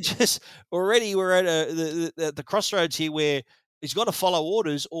 So you can just already we're at the crossroads here where he's got to follow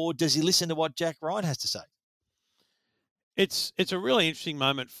orders, or does he listen to what Jack Ryan has to say? It's a really interesting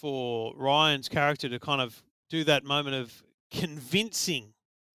moment for Ryan's character to kind of do that moment of convincing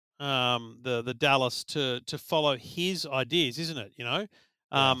the Dallas to follow his ideas, isn't it? You know,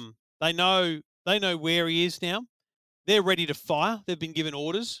 they know where he is now. They're ready to fire. They've been given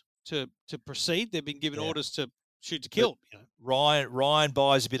orders to proceed. They've been given orders to shoot to kill. You know? Ryan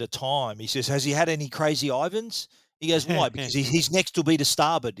buys a bit of time. He says, "Has he had any crazy Ivans?" He goes, "Why?" Because his next will be to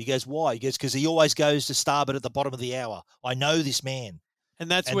starboard. He goes, "Why?" He goes, "Because he always goes to starboard at the bottom of the hour. I know this man." And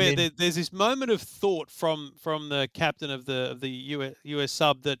that's where there's this moment of thought from the captain of the US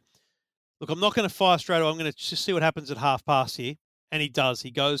sub that, look, I'm not going to fire straight away. I'm going to just see what happens at half past here. And he does.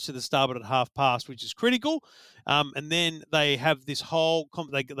 He goes to the starboard at half past, which is critical. And then they have this whole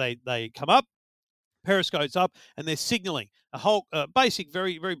they come up, periscopes up, and they're signaling a whole basic,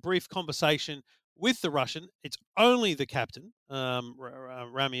 very, very brief conversation with the Russian. It's only the captain,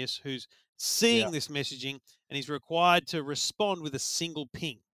 Ramius, who's seeing this messaging, and he's required to respond with a single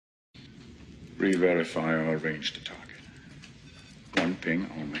ping. Re-verify our range to target. One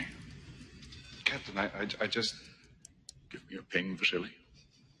ping only. Captain, I just... Give me a ping, Vasily.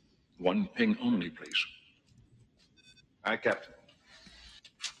 One ping only, please. Aye, Captain.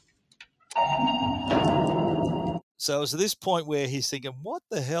 So it's at this point where he's thinking, "What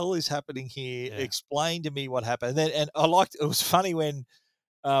the hell is happening here? Explain to me what happened." And I liked it was funny when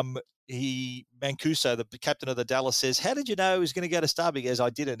Mancuso, the captain of the Dallas, says, "How did you know he was going to go to starboard?" He goes,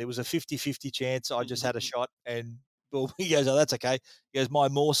 "I didn't. It was a 50-50 chance. I just had a shot." And he goes, "Oh, that's okay." He goes, "My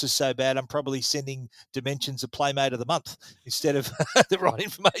Morse is so bad, I'm probably sending Dimensions a Playmate of the Month instead of the right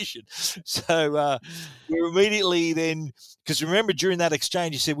information." So we're immediately then, because remember during that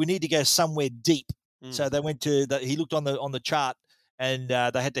exchange, he said, "We need to go somewhere deep." So they went to he looked on the chart, and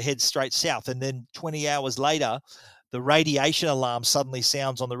they had to head straight south. And then 20 hours later, the radiation alarm suddenly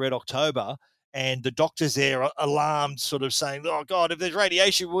sounds on the Red October, and the doctors there are alarmed, sort of saying, "Oh God, if there's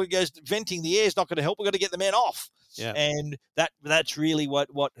radiation, we goes venting the air is not going to help. We've got to get the men off." Yeah. And that's really what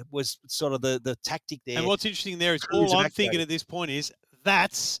was sort of the tactic there. And what's interesting there is all I'm thinking at this point is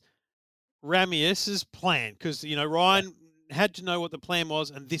that's Ramius's plan, because you know Ryan had to know what the plan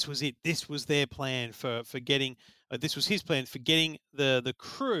was, and this was it. This was their plan for getting. This was his plan for getting the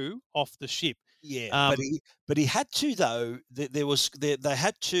crew off the ship. Yeah, but he had to though. They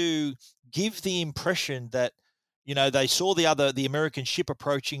had to give the impression that, you know, they saw the American ship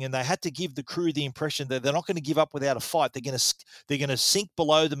approaching, and they had to give the crew the impression that they're not going to give up without a fight. They're going to sink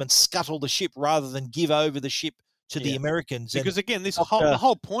below them and scuttle the ship rather than give over the ship to the Americans. Because again, the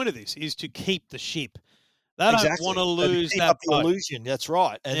whole point of this is to keep the ship. They don't want to lose that illusion. That's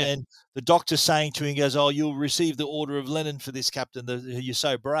right. And then the doctor's saying to him, he goes, "Oh, you'll receive the Order of Lenin for this, Captain. You're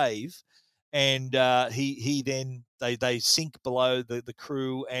so brave." And he then they sink below the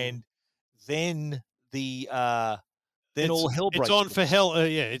crew, and then all hell breaks. It's on for hell.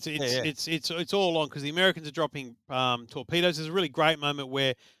 It's all on because the Americans are dropping torpedoes. There's a really great moment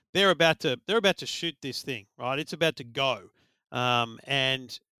where they're about to shoot this thing. Right, it's about to go,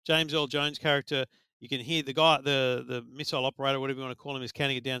 and James Earl Jones' character, you can hear the guy, the missile operator, whatever you want to call him, is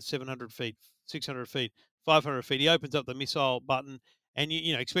counting it down 700 feet, 600 feet, 500 feet. He opens up the missile button, and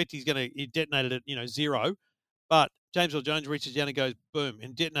you expect he's going to detonate it at 0, but James Earl Jones reaches down and goes boom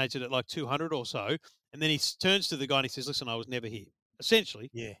and detonates it at like 200 or so, and then he turns to the guy and he says, "Listen, I was never here." Essentially,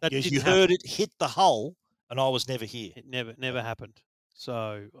 you heard it hit the hull, and I was never here. It never happened.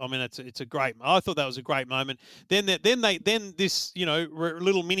 So I mean, it's a great. I thought that was a great moment. Then this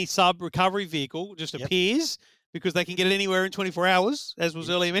little mini sub recovery vehicle just appears because they can get it anywhere in 24 hours, as was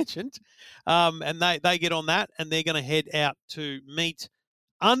earlier mentioned, and they get on that and they're going to head out to meet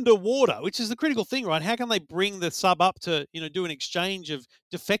underwater, which is the critical thing, right? How can they bring the sub up to do an exchange of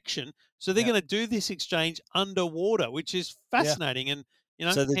defection? So they're going to do this exchange underwater, which is fascinating, and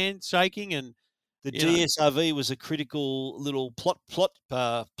So handshaking and. The DSRV was a critical little plot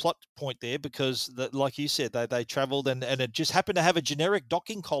point there because, like you said, they travelled and it just happened to have a generic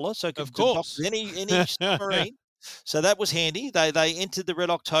docking collar, so it could dock any submarine. So that was handy. They entered the Red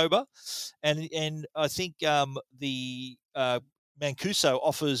October, and I think the Mancuso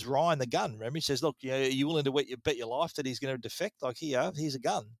offers Ryan the gun. Remember, he says, "Look, are you willing to bet your life that he's going to defect? Like, here's a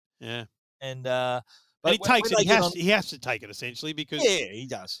gun." Yeah. And and but he takes it. when He has to take it essentially because he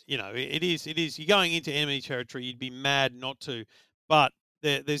does. It is. You're going into enemy territory. You'd be mad not to. But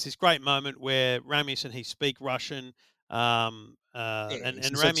there's this great moment where Ramius and he speak Russian. And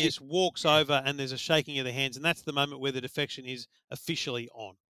Ramius walks over and there's a shaking of the hands, and that's the moment where the defection is officially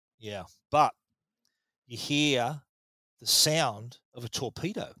on. Yeah, but you hear the sound of a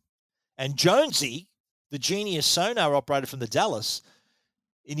torpedo, and Jonesy, the genius sonar operator from the Dallas,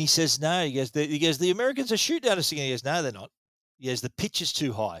 and he says, "No," he goes, "The Americans are shooting at us again." He goes, "No, they're not." He goes, "The pitch is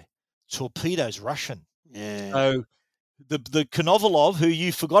too high. Torpedo's Russian." Yeah. So the Konovalov, who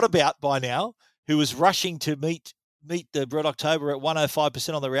you forgot about by now, who was rushing to meet the Red October at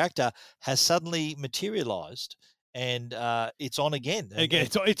 105% on the reactor, has suddenly materialized, and it's on again. Again,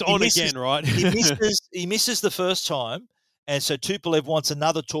 it's on again, right? he misses the first time, and so Tupolev wants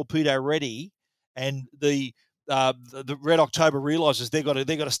another torpedo ready, and the Red October realizes they got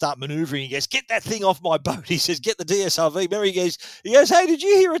to start maneuvering. He goes, "Get that thing off my boat." He says, "Get the DSRV." Remember, he goes, "Hey, did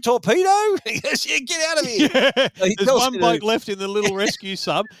you hear a torpedo?" He goes, "Yeah, get out of here." Yeah. So There's one bloke left in the little rescue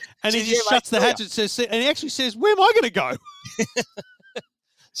sub, and he just shuts the hatch and says, and he actually says, "Where am I going to go?"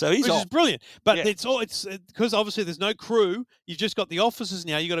 So he's Which off. is brilliant. But it's because obviously there's no crew. You've just got the officers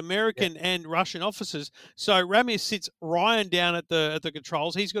now. You've got American and Russian officers. So Ramius sits Ryan down at the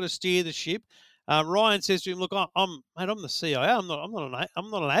controls. He's got to steer the ship. Ryan says to him, "Look, I'm the CIA. I'm not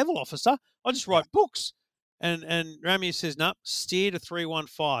a naval officer. I just write books." And Ramius says, "No, steer to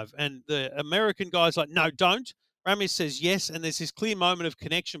 315." And the American guy's like, "No, don't." Ramius says yes, and there's this clear moment of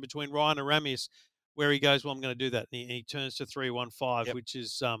connection between Ryan and Ramius, where he goes, "Well, I'm going to do that," and he turns to 315, which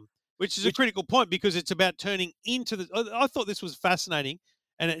is a critical point because it's about turning into the. I thought this was fascinating,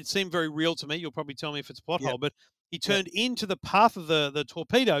 and it seemed very real to me. You'll probably tell me if it's a plot hole, but he turned into the path of the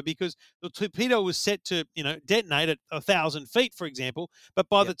torpedo because the torpedo was set to detonate at 1,000 feet, for example. But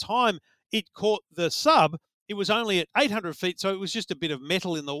by the time it caught the sub, it was only at 800 feet, so it was just a bit of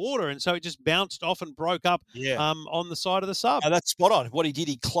metal in the water, and so it just bounced off and broke up on the side of the sub. Now, that's spot on. What he did,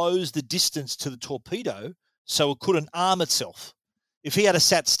 he closed the distance to the torpedo so it couldn't arm itself. If he had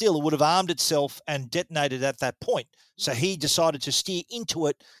sat still, it would have armed itself and detonated at that point. So he decided to steer into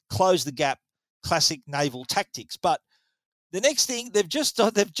it, close the gap, classic naval tactics. But the next thing, they've just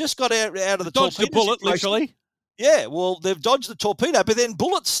got out of the dodged torpedo the bullet, situation. literally. Yeah, well, they've dodged the torpedo, but then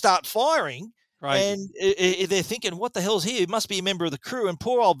bullets start firing. Right. And they're thinking, what the hell's here? It must be a member of the crew. And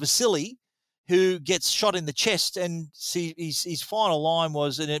poor old Vasily, who gets shot in the chest, and his final line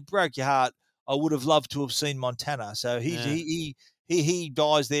was, and it broke your heart, "I would have loved to have seen Montana." So he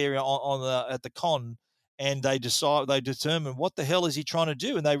dies there at the con, and they determine what the hell is he trying to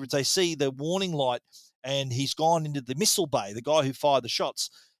do, and they see the warning light, and he's gone into the missile bay. The guy who fired the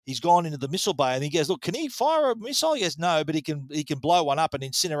shots, he's gone into the missile bay, and he goes, "Look, can he fire a missile?" He goes, "No, but he can blow one up and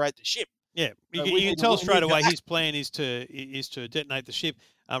incinerate the ship." Yeah, you can tell straight away his plan is to detonate the ship.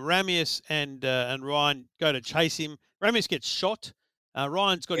 Ramius and Ryan go to chase him. Ramius gets shot.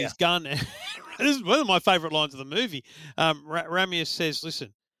 Ryan's got his gun. This is one of my favourite lines of the movie. Ramius says,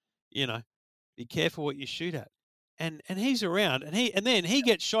 "Listen, be careful what you shoot at." And he's around, and then he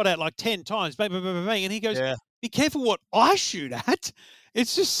gets shot at like 10 times, bang, bang, bang, bang, and he goes, "Be careful what I shoot at."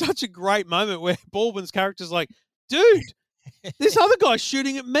 It's just such a great moment where Baldwin's character's like, "Dude, this other guy's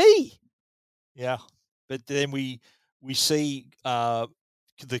shooting at me." Yeah, but then we see the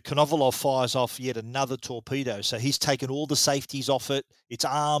Konovalov fires off yet another torpedo. So he's taken all the safeties off it. It's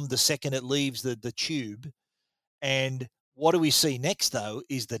armed the second it leaves the tube. And what do we see next, though,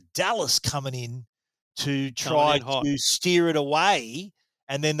 is the Dallas coming in to try to steer it away.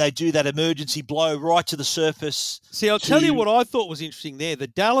 And then they do that emergency blow right to the surface. See, I'll tell you what I thought was interesting there. The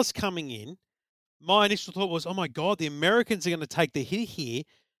Dallas coming in, my initial thought was, oh, my God, the Americans are going to take the hit here.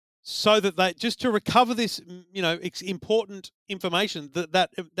 So that they just to recover this, important information that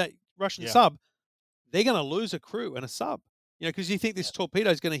Russian sub, they're going to lose a crew and a sub, because you think this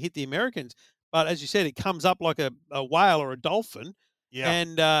torpedo is going to hit the Americans, but as you said, it comes up like a whale or a dolphin,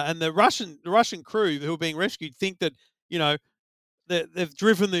 and the Russian crew who are being rescued think that they've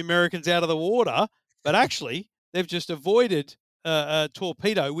driven the Americans out of the water, but actually they've just avoided a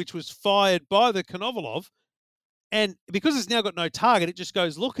torpedo which was fired by the Konovalov. And because it's now got no target, it just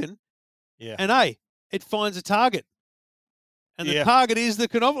goes looking. Yeah. And, it finds a target. And the target is the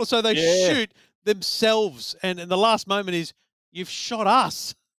Konovalov. So they shoot themselves. And the last moment is, you've shot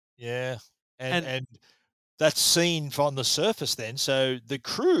us. Yeah. And that's seen from the surface then. So the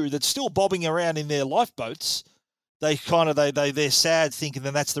crew that's still bobbing around in their lifeboats, they're sad thinking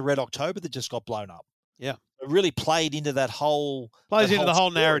that that's the Red October that just got blown up. Yeah. It really played into that whole Plays into the whole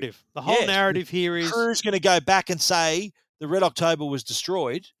story. narrative. The whole Yes, narrative here is crew's going to go back and say the Red October was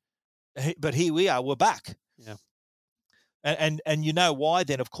destroyed, but here we are, we're back. Yeah. And you know why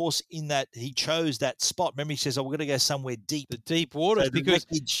then? Of course, in that he chose that spot. Remember, he says, "Oh, we're going to go somewhere deep." The deep waters, So the because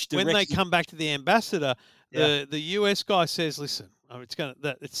when they come back to the ambassador, the US guy says, "Listen,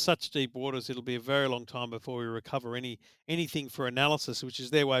 it's such deep waters. It'll be a very long time before we recover anything for analysis," which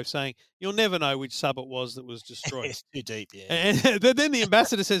is their way of saying you'll never know which sub it was that was destroyed. It's too deep, yeah. And then the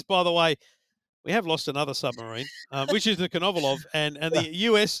ambassador says, "By the way, we have lost another submarine," which is the Konovalov, and the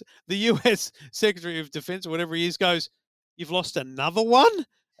US Secretary of Defense or whatever he is goes, "You've lost another one,"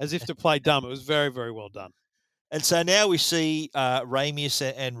 as if to play dumb. It was very, very well done. And so now we see Ramius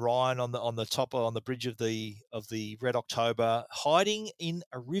and Ryan on the bridge of the Red October, hiding in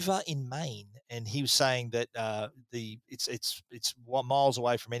a river in Maine, and he was saying that it's miles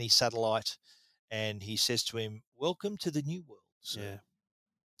away from any satellite, and he says to him, "Welcome to the New World." So, yeah.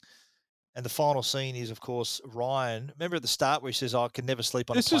 And the final scene is, of course, Ryan. Remember at the start where he says, "I can never sleep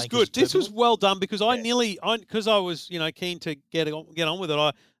on a plane." This was good. This was well done because I was keen to get on with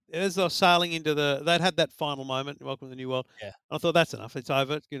it. As I was sailing into they'd had that final moment, "Welcome to the New World." Yeah. I thought that's enough. It's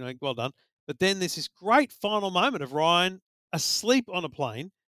over. Well done. But then there's this great final moment of Ryan asleep on a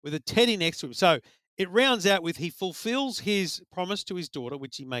plane with a teddy next to him. So it rounds out with he fulfills his promise to his daughter,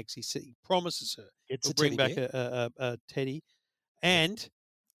 which he makes. He promises her It's he'll bring back a teddy, and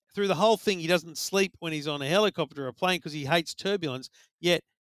through the whole thing, he doesn't sleep when he's on a helicopter or a plane because he hates turbulence, yet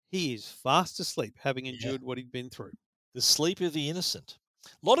he is fast asleep, having endured what he'd been through. The sleep of the innocent.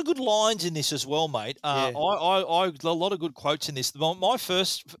 A lot of good lines in this as well, mate. Yeah. I a lot of good quotes in this. My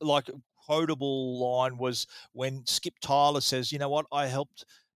first quotable line was when Skip Tyler says, "You know what?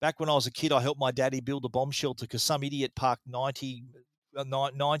 Back when I was a kid, I helped my daddy build a bomb shelter because some idiot parked 90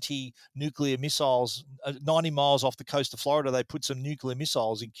 nuclear missiles 90 miles off the coast of Florida. They put some nuclear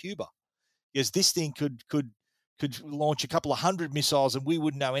missiles in Cuba. Because this thing could launch a couple of hundred missiles and we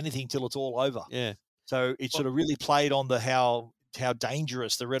wouldn't know anything till it's all over." Yeah. So it sort of really played on how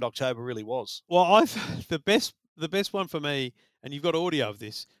dangerous the Red October really was. Well, the best one for me, and you've got audio of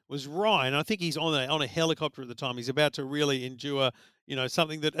this, was Ryan. I think he's on a helicopter at the time. He's about to really endure,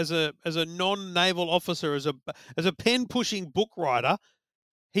 something that as a non-naval officer, as a pen-pushing book writer,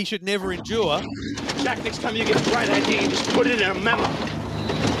 he should never endure. Jack, next time you get a bright idea, just put it in a memo.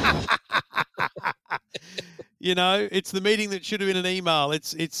 It's the meeting that should have been an email.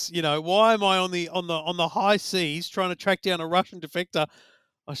 It's why am I on the high seas trying to track down a Russian defector?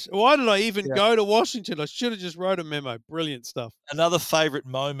 Why did I even go to Washington? I should have just wrote a memo. Brilliant stuff. Another favorite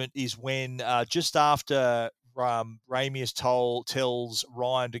moment is when just after Ramius tells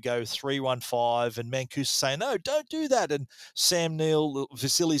Ryan to go 315 and Mancuso saying, "No, don't do that." And Sam Neill,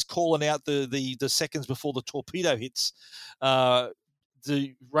 Vasily's calling out the seconds before the torpedo hits.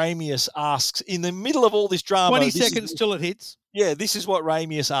 The Ramius asks in the middle of all this drama, 20 seconds till it hits. Yeah, this is what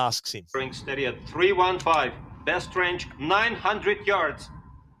Ramius asks him. Bring steady at 315. Best range 900 yards.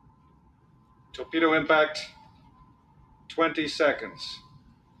 Torpedo impact, 20 seconds.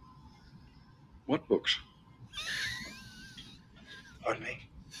 What books? Pardon me?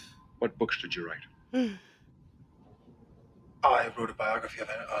 What books did you write? I wrote a biography of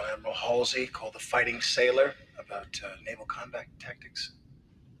Admiral Halsey called The Fighting Sailor about naval combat tactics.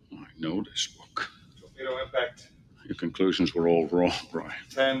 I know this book. Torpedo impact, Your conclusions were all wrong, Brian.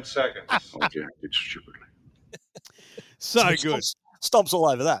 10 seconds. Okay, it's stupidly. So good. Stomps all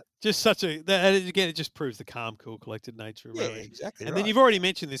over that. Just again, it just proves the calm, cool, collected nature of Ramius. Exactly. And then you've already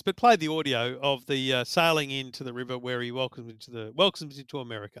mentioned this, but play the audio of the sailing into the river where he welcomes into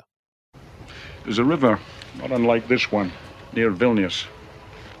America. There's a river, not unlike this one, near Vilnius,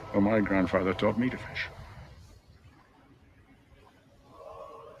 where my grandfather taught me to fish.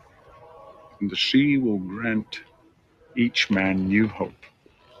 And the sea will grant each man new hope,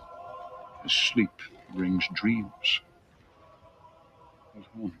 as sleep brings dreams of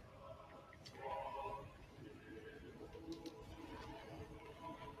home.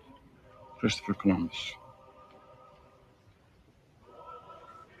 Christopher Columbus.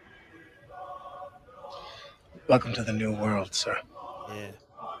 Welcome to the New World, sir. Yeah.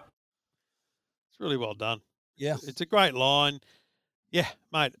 It's really well done. Yeah. It's a great line. Yeah,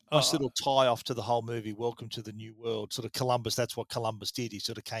 mate. Nice little tie off to the whole movie. Welcome to the New World. Sort of Columbus. That's what Columbus did. He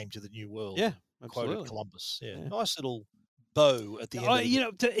sort of came to the New World. Yeah, Quoted absolutely. Columbus. Yeah. Nice little bow at the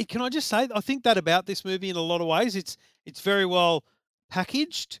end. Can I just say, I think that about this movie in a lot of ways. It's very well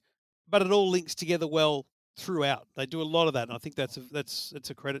packaged, but it all links together well throughout. They do a lot of that, and I think that's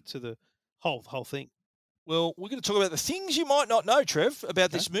a credit to the whole thing. Well, we're going to talk about the things you might not know, Trev,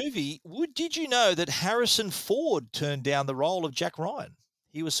 about this movie. Did you know that Harrison Ford turned down the role of Jack Ryan?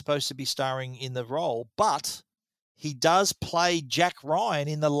 He was supposed to be starring in the role, but he does play Jack Ryan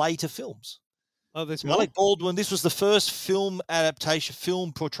in the later films. Oh, there's So more? Alec Baldwin, this was the first film adaptation,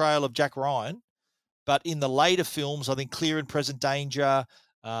 film portrayal of Jack Ryan, but in the later films, I think Clear and Present Danger,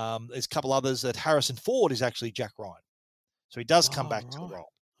 there's a couple others that Harrison Ford is actually Jack Ryan. So he does come back to the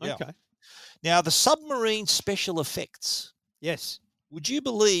role. Yeah. Okay. Now, the submarine special effects. Yes. Would you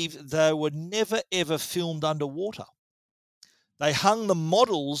believe they were never, ever filmed underwater? They hung the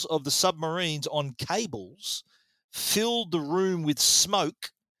models of the submarines on cables, filled the room with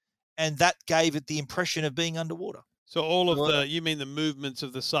smoke, and that gave it the impression of being underwater. So all of you mean the movements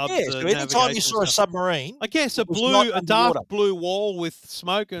of the subs? Yeah, so anytime you saw a submarine, I guess a it was not dark underwater. blue wall with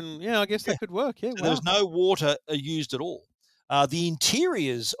smoke, and I guess that could work. Yeah, So there was no water used at all. The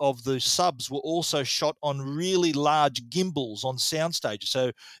interiors of the subs were also shot on really large gimbals on sound stages,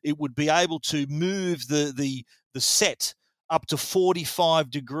 so it would be able to move the set up to 45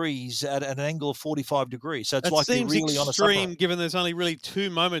 degrees at an angle of 45 degrees. So it's that like you're seems really on a extreme, submarine. given there's only really 2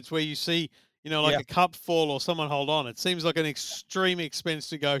 moments where you see, like a cup fall or someone hold on. It seems like an extreme expense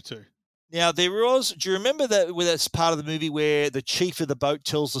to go to. Now, there was, do you remember that where that's part of the movie where the chief of the boat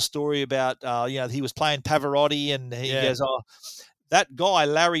tells the story about, he was playing Pavarotti and he goes, that guy,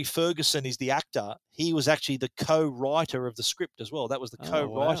 Larry Ferguson, is the actor. He was actually the co-writer of the script as well. That was the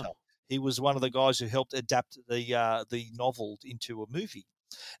co-writer. wow. He was one of the guys who helped adapt the novel into a movie.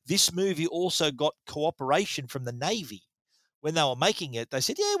 This movie also got cooperation from the Navy. When they were making it, they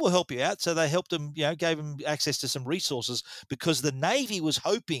said, yeah, we'll help you out. So they helped them, gave them access to some resources because the Navy was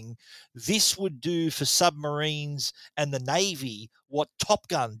hoping this would do for submarines and the Navy what Top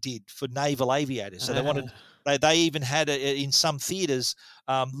Gun did for naval aviators. So they wanted, they even had in some theaters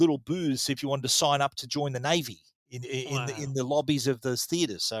little booths if you wanted to sign up to join the Navy in the lobbies of those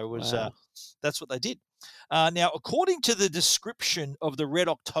theaters. So it was that's what they did. Now, according to the description of the Red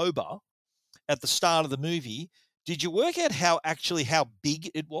October at the start of the movie, did you work out how big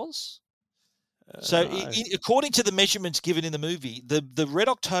it was? So, according to the measurements given in the movie, the Red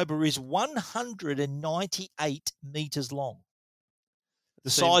October is 198 meters long, the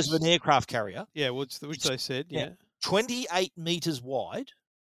size of an aircraft carrier. Yeah, which they said, 28 meters wide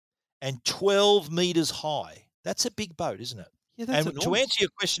and 12 meters high. That's a big boat, isn't it? Yeah, that's and enormous. to answer your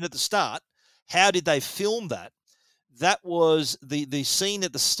question at the start, how did they film that? That was the scene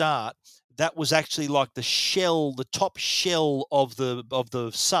at the start. That was actually like the top shell of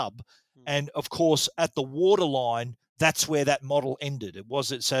the sub, and of course at the waterline, that's where that model ended. It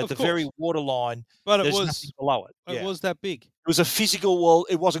wasn't so at the very waterline, but it there's was nothing below it. It was that big. It was a physical. Well,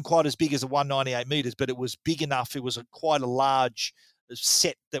 it wasn't quite as big as the 198 meters, but it was big enough. It was quite a large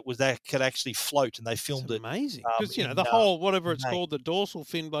set that could actually float, and they filmed it. Amazing, because the whole whatever it's called, the dorsal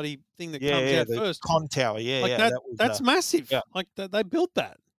fin bloody thing that comes out the first, con tower. That's massive. Yeah. Like they built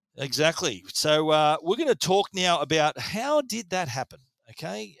that. Exactly. So we're going to talk now about how did that happen.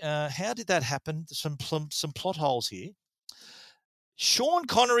 Okay, how did that happen? Some plot holes here. Sean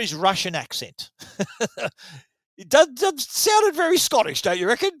Connery's Russian accent. It does sounded very Scottish, don't you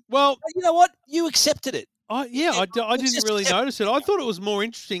reckon? Well, you know what? You accepted it. I didn't really notice it. I thought it was more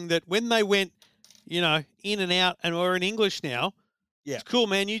interesting that when they went, in and out, and we're in English now. Yeah, it's cool,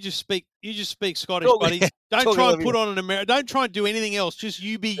 man. You just speak Scottish, buddy. Don't try and put on an American. Don't try and do anything else. Just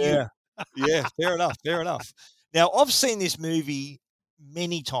you be you. Yeah, fair enough. Fair enough. Now, I've seen this movie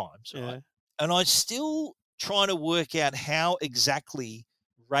many times, right? And I'm still trying to work out how exactly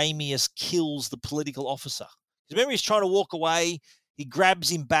Ramius kills the political officer. Remember, he's trying to walk away. He grabs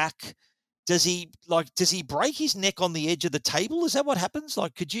him back. Does he break his neck on the edge of the table? Is that what happens?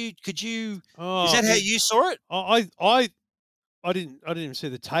 Like, could you? Is that how you saw it? I didn't even see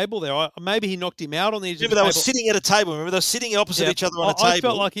the table there. Maybe he knocked him out on the edge of the table. Remember, they were sitting at a table. Remember, they were sitting opposite each other on a table. I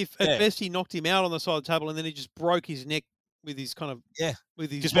felt like at best he knocked him out on the side of the table, and then he just broke his neck with his with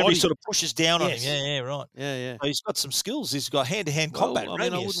his because body. maybe he sort of pushes down on him. Yeah, right. Yeah. So he's got some skills. He's got hand-to-hand combat. I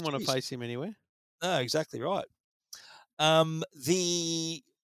mean, I wouldn't want to face him anywhere. No, exactly right. The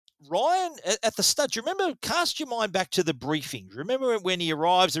Ryan at the start. Do you remember? Cast your mind back to the briefing. Remember when he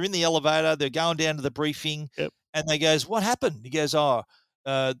arrives? They're in the elevator. They're going down to the briefing. Yep. And they goes, "What happened?" He goes, "Oh,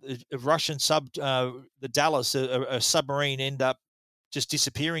 a Russian the Dallas, a submarine, end up just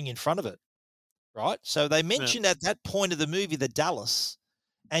disappearing in front of it." Right. So they mentioned at that point of the movie the Dallas,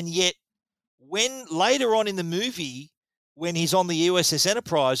 and yet when later on in the movie, when he's on the USS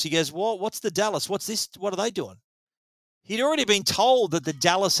Enterprise, he goes, "Well, what's the Dallas? What's this? What are they doing?" He'd already been told that the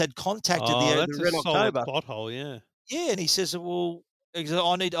Dallas had contacted the Red October. Plot hole, yeah. Yeah, and he says, "Well,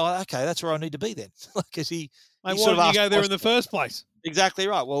 I need. Oh, okay, that's where I need to be then, because he. Mate, he why sort of didn't you asked go there in twice. the first place? Exactly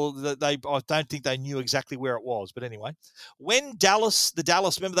right. Well, I don't think they knew exactly where it was, but anyway, when the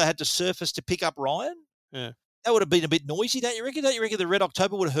Dallas, remember they had to surface to pick up Ryan. Yeah. That would have been a bit noisy, don't you reckon? Don't you reckon the Red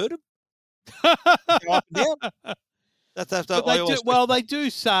October would have heard him? Go up and down. But they do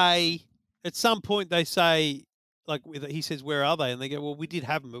say at some point they say, like he says, "Where are they?" And they go, "Well, we did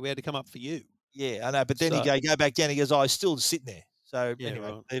have them, but we had to come up for you." Yeah, I know. But then So- he go back down. He goes, "Oh, he's still sitting there." So Yeah,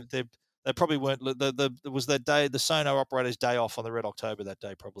 anyway, right. they probably weren't. It was that day, the sonar operator's day off on the Red October that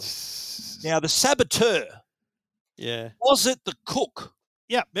day, probably. Now the saboteur. Yeah. Was it the cook?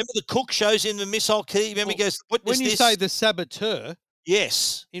 Yeah. Remember the cook shows him the missile key. Remember he goes, "Witness When you this." say the saboteur,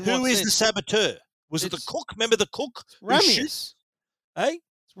 Yes. in Who what is the sense? saboteur? Was it the cook? Remember the cook? who Ramius. shoots- Eh?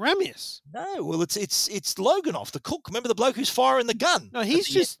 It's Ramius. No. Well, it's Loganoff, the cook. Remember the bloke who's firing the gun? No, he's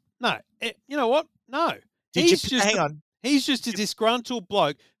just you know what? No, Hang on. He's just a disgruntled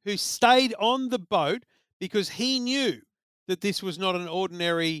bloke who stayed on the boat because he knew that this was not an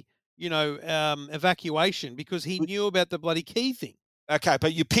ordinary, evacuation because he knew about the bloody key thing. Okay,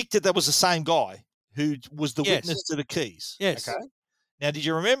 but you picked it. That was the same guy who was the Yes. witness to the keys. Yes. Okay. Now, did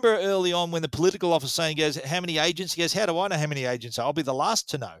you remember early on when the political officer saying goes, "How many agents?" He goes, "How do I know how many agents? I'll be the last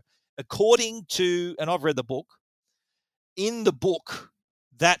to know." According to, and I've read the book. In the book,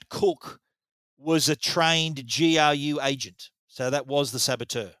 that cook was a trained GRU agent, so that was the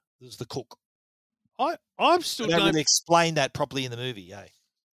saboteur. It was the cook. I'm still They don't don't really explain that properly in the movie, eh?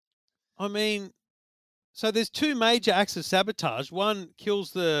 I mean, so there's two major acts of sabotage. One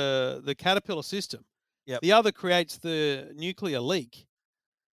kills the caterpillar system. Yep. The other creates the nuclear leak.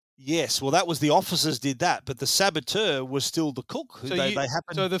 Yes, well, that was the officers did that, but the saboteur was still the cook. Who So they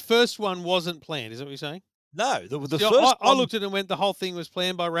happened. So the first one wasn't planned. Is that what you're saying? No, the See, first. I looked at it and went, the whole thing was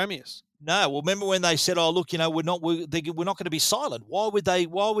planned by Ramius. No, well, remember when they said, "Oh, look, we're not going to be silent." Why would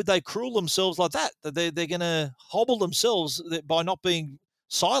they cruel themselves like that? That they're going to hobble themselves by not being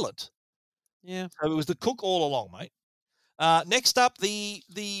silent. Yeah. So it was the cook all along, mate. Next up, the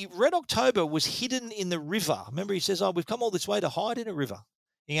Red October was hidden in the river. Remember, he says, "Oh, we've come all this way to hide in a river,"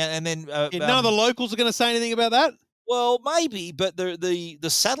 and then None of the locals are going to say anything about that. Well, maybe, but the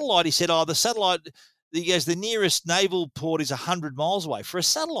satellite. He said, "Oh, the satellite." He goes, "The nearest naval port is 100 miles away." For a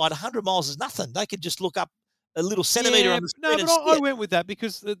satellite, 100 miles is nothing. They could just look up a little centimeter on the screen. No, but I went with that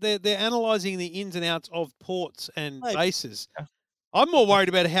because they're analysing the ins and outs of ports and bases. I'm more worried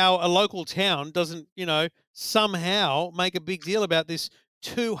about how a local town doesn't, somehow make a big deal about this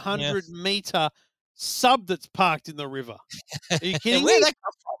 200-meter sub that's parked in the river. Are you kidding me? Where'd that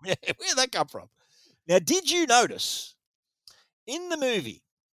come from? Yeah, where'd that come from? Now, did you notice in the movie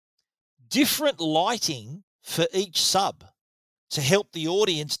different lighting for each sub to help the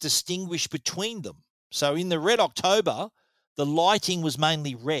audience distinguish between them? So in the Red October, the lighting was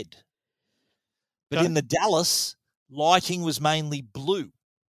mainly red. But Okay. in the Dallas, lighting was mainly blue.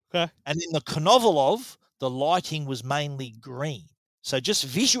 Okay. And in the Konovalov, the lighting was mainly green. So just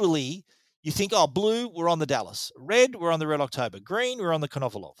visually, you think, oh, blue, we're on the Dallas. Red, we're on the Red October. Green, we're on the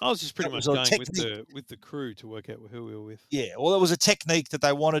Konovalov. I was just pretty That much was a going technique. with the crew to work out who we were with. Yeah, well, it was a technique that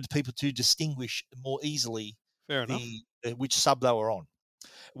they wanted people to distinguish more easily Fair enough. Which sub they were on.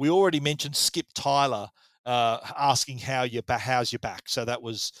 We already mentioned Skip Tyler asking how's your back. So that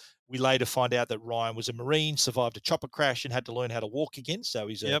was, we later find out that Ryan was a Marine, survived a chopper crash and had to learn how to walk again. So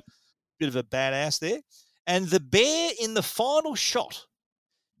he's a bit of a badass there. And the bear in the final shot.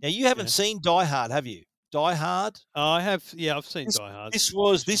 Now, you haven't seen Die Hard, have you? Die Hard? I have. Yeah, I've seen Die Hard. This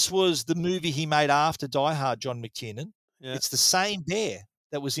was the movie he made after Die Hard, John McTiernan. Yeah. It's the same bear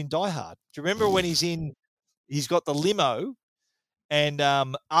that was in Die Hard. Do you remember when he's got the limo and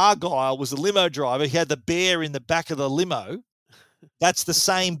Argyle was the limo driver. He had the bear in the back of the limo. That's the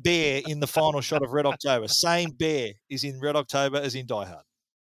same bear in the final shot of Red October. Same bear is in Red October as in Die Hard.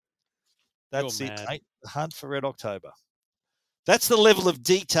 That's You're it, mad. mate. The hunt for Red October. That's the level of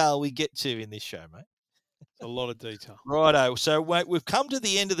detail we get to in this show, mate. It's a lot of detail. Righto. So we've come to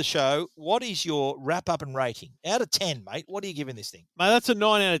the end of the show. What is your wrap-up and rating? Out of 10, mate, what are you giving this thing? Mate, that's a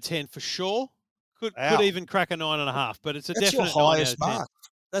 9 out of 10 for sure. Could Wow. even crack a 9.5, but it's a That's your definite 9 out highest of 10. mark.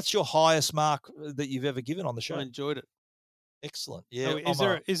 That's your highest mark that you've ever given on the show. I enjoyed it. Excellent. Yeah.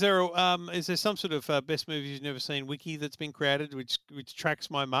 Oh, is there some sort of best movies you've never seen wiki that's been created which tracks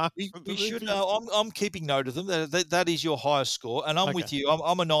my mark? We from the should movie? know. I'm keeping note of them. That is your highest score, and I'm with Okay. you.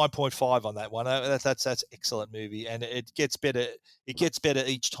 I'm a 9.5 on that one. That's excellent movie, and it gets better. It gets better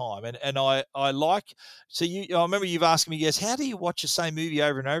each time, and I like. So I remember you've asked me, yes, how do you watch the same movie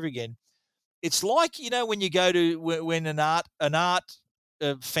over and over again? It's like when you go to when an art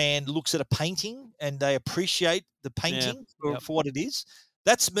fan looks at a painting and they appreciate the painting for what it is.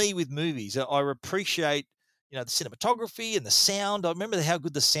 That's me with movies. I appreciate, the cinematography and the sound. I remember how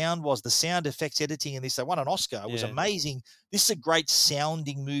good the sound was, the sound effects editing in this. They won an Oscar. It was amazing. This is a great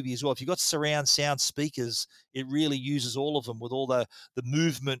sounding movie as well. If you've got surround sound speakers, it really uses all of them with all the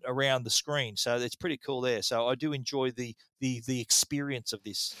movement around the screen. So it's pretty cool there. So I do enjoy the experience of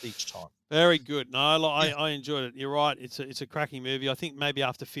this each time. Very good. No, I enjoyed it. You're right. It's a cracking movie. I think maybe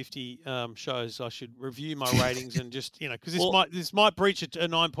after 50 shows, I should review my ratings and just because this might breach a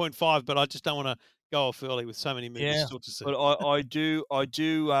 9.5, but I just don't want to go off early with so many movies still to see. But I do.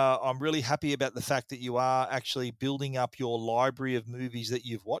 I'm really happy about the fact that you are actually building up your library of movies that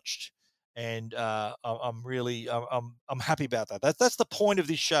you've watched, and I'm happy about that. That's the point of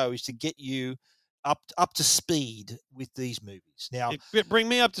this show, is to get you up to speed with these movies. Now, bring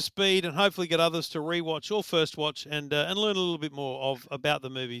me up to speed, and hopefully get others to rewatch or first watch, and learn a little bit more about the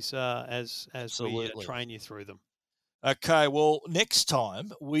movies as we train you through them. Okay, well, next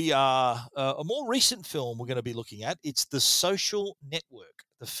time we are a more recent film we're going to be looking at. It's The Social Network,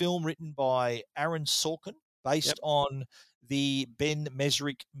 the film written by Aaron Sorkin, based on the Ben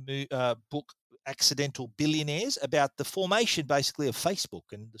Mesrick book Accidental Billionaires, about the formation, basically, of Facebook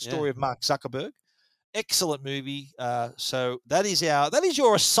and the story of Mark Zuckerberg. Excellent movie. So that is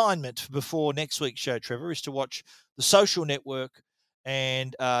your assignment before next week's show, Trevor, is to watch The Social Network.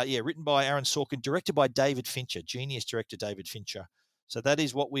 And written by Aaron Sorkin, directed by David Fincher, genius director David Fincher. So that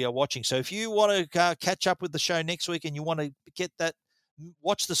is what we are watching. So if you want to catch up with the show next week and you want to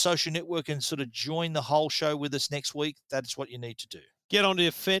watch The Social Network and sort of join the whole show with us next week, that's what you need to do. Get onto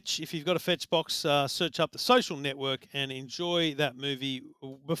your Fetch. If you've got a Fetch box, search up The Social Network and enjoy that movie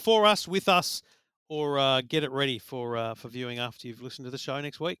before us, with us, or get it ready for viewing after you've listened to the show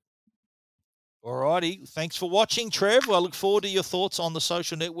next week. All righty. Thanks for watching, Trev. I look forward to your thoughts on The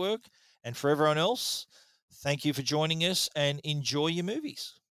Social Network. And for everyone else, thank you for joining us, and enjoy your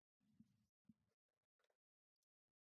movies.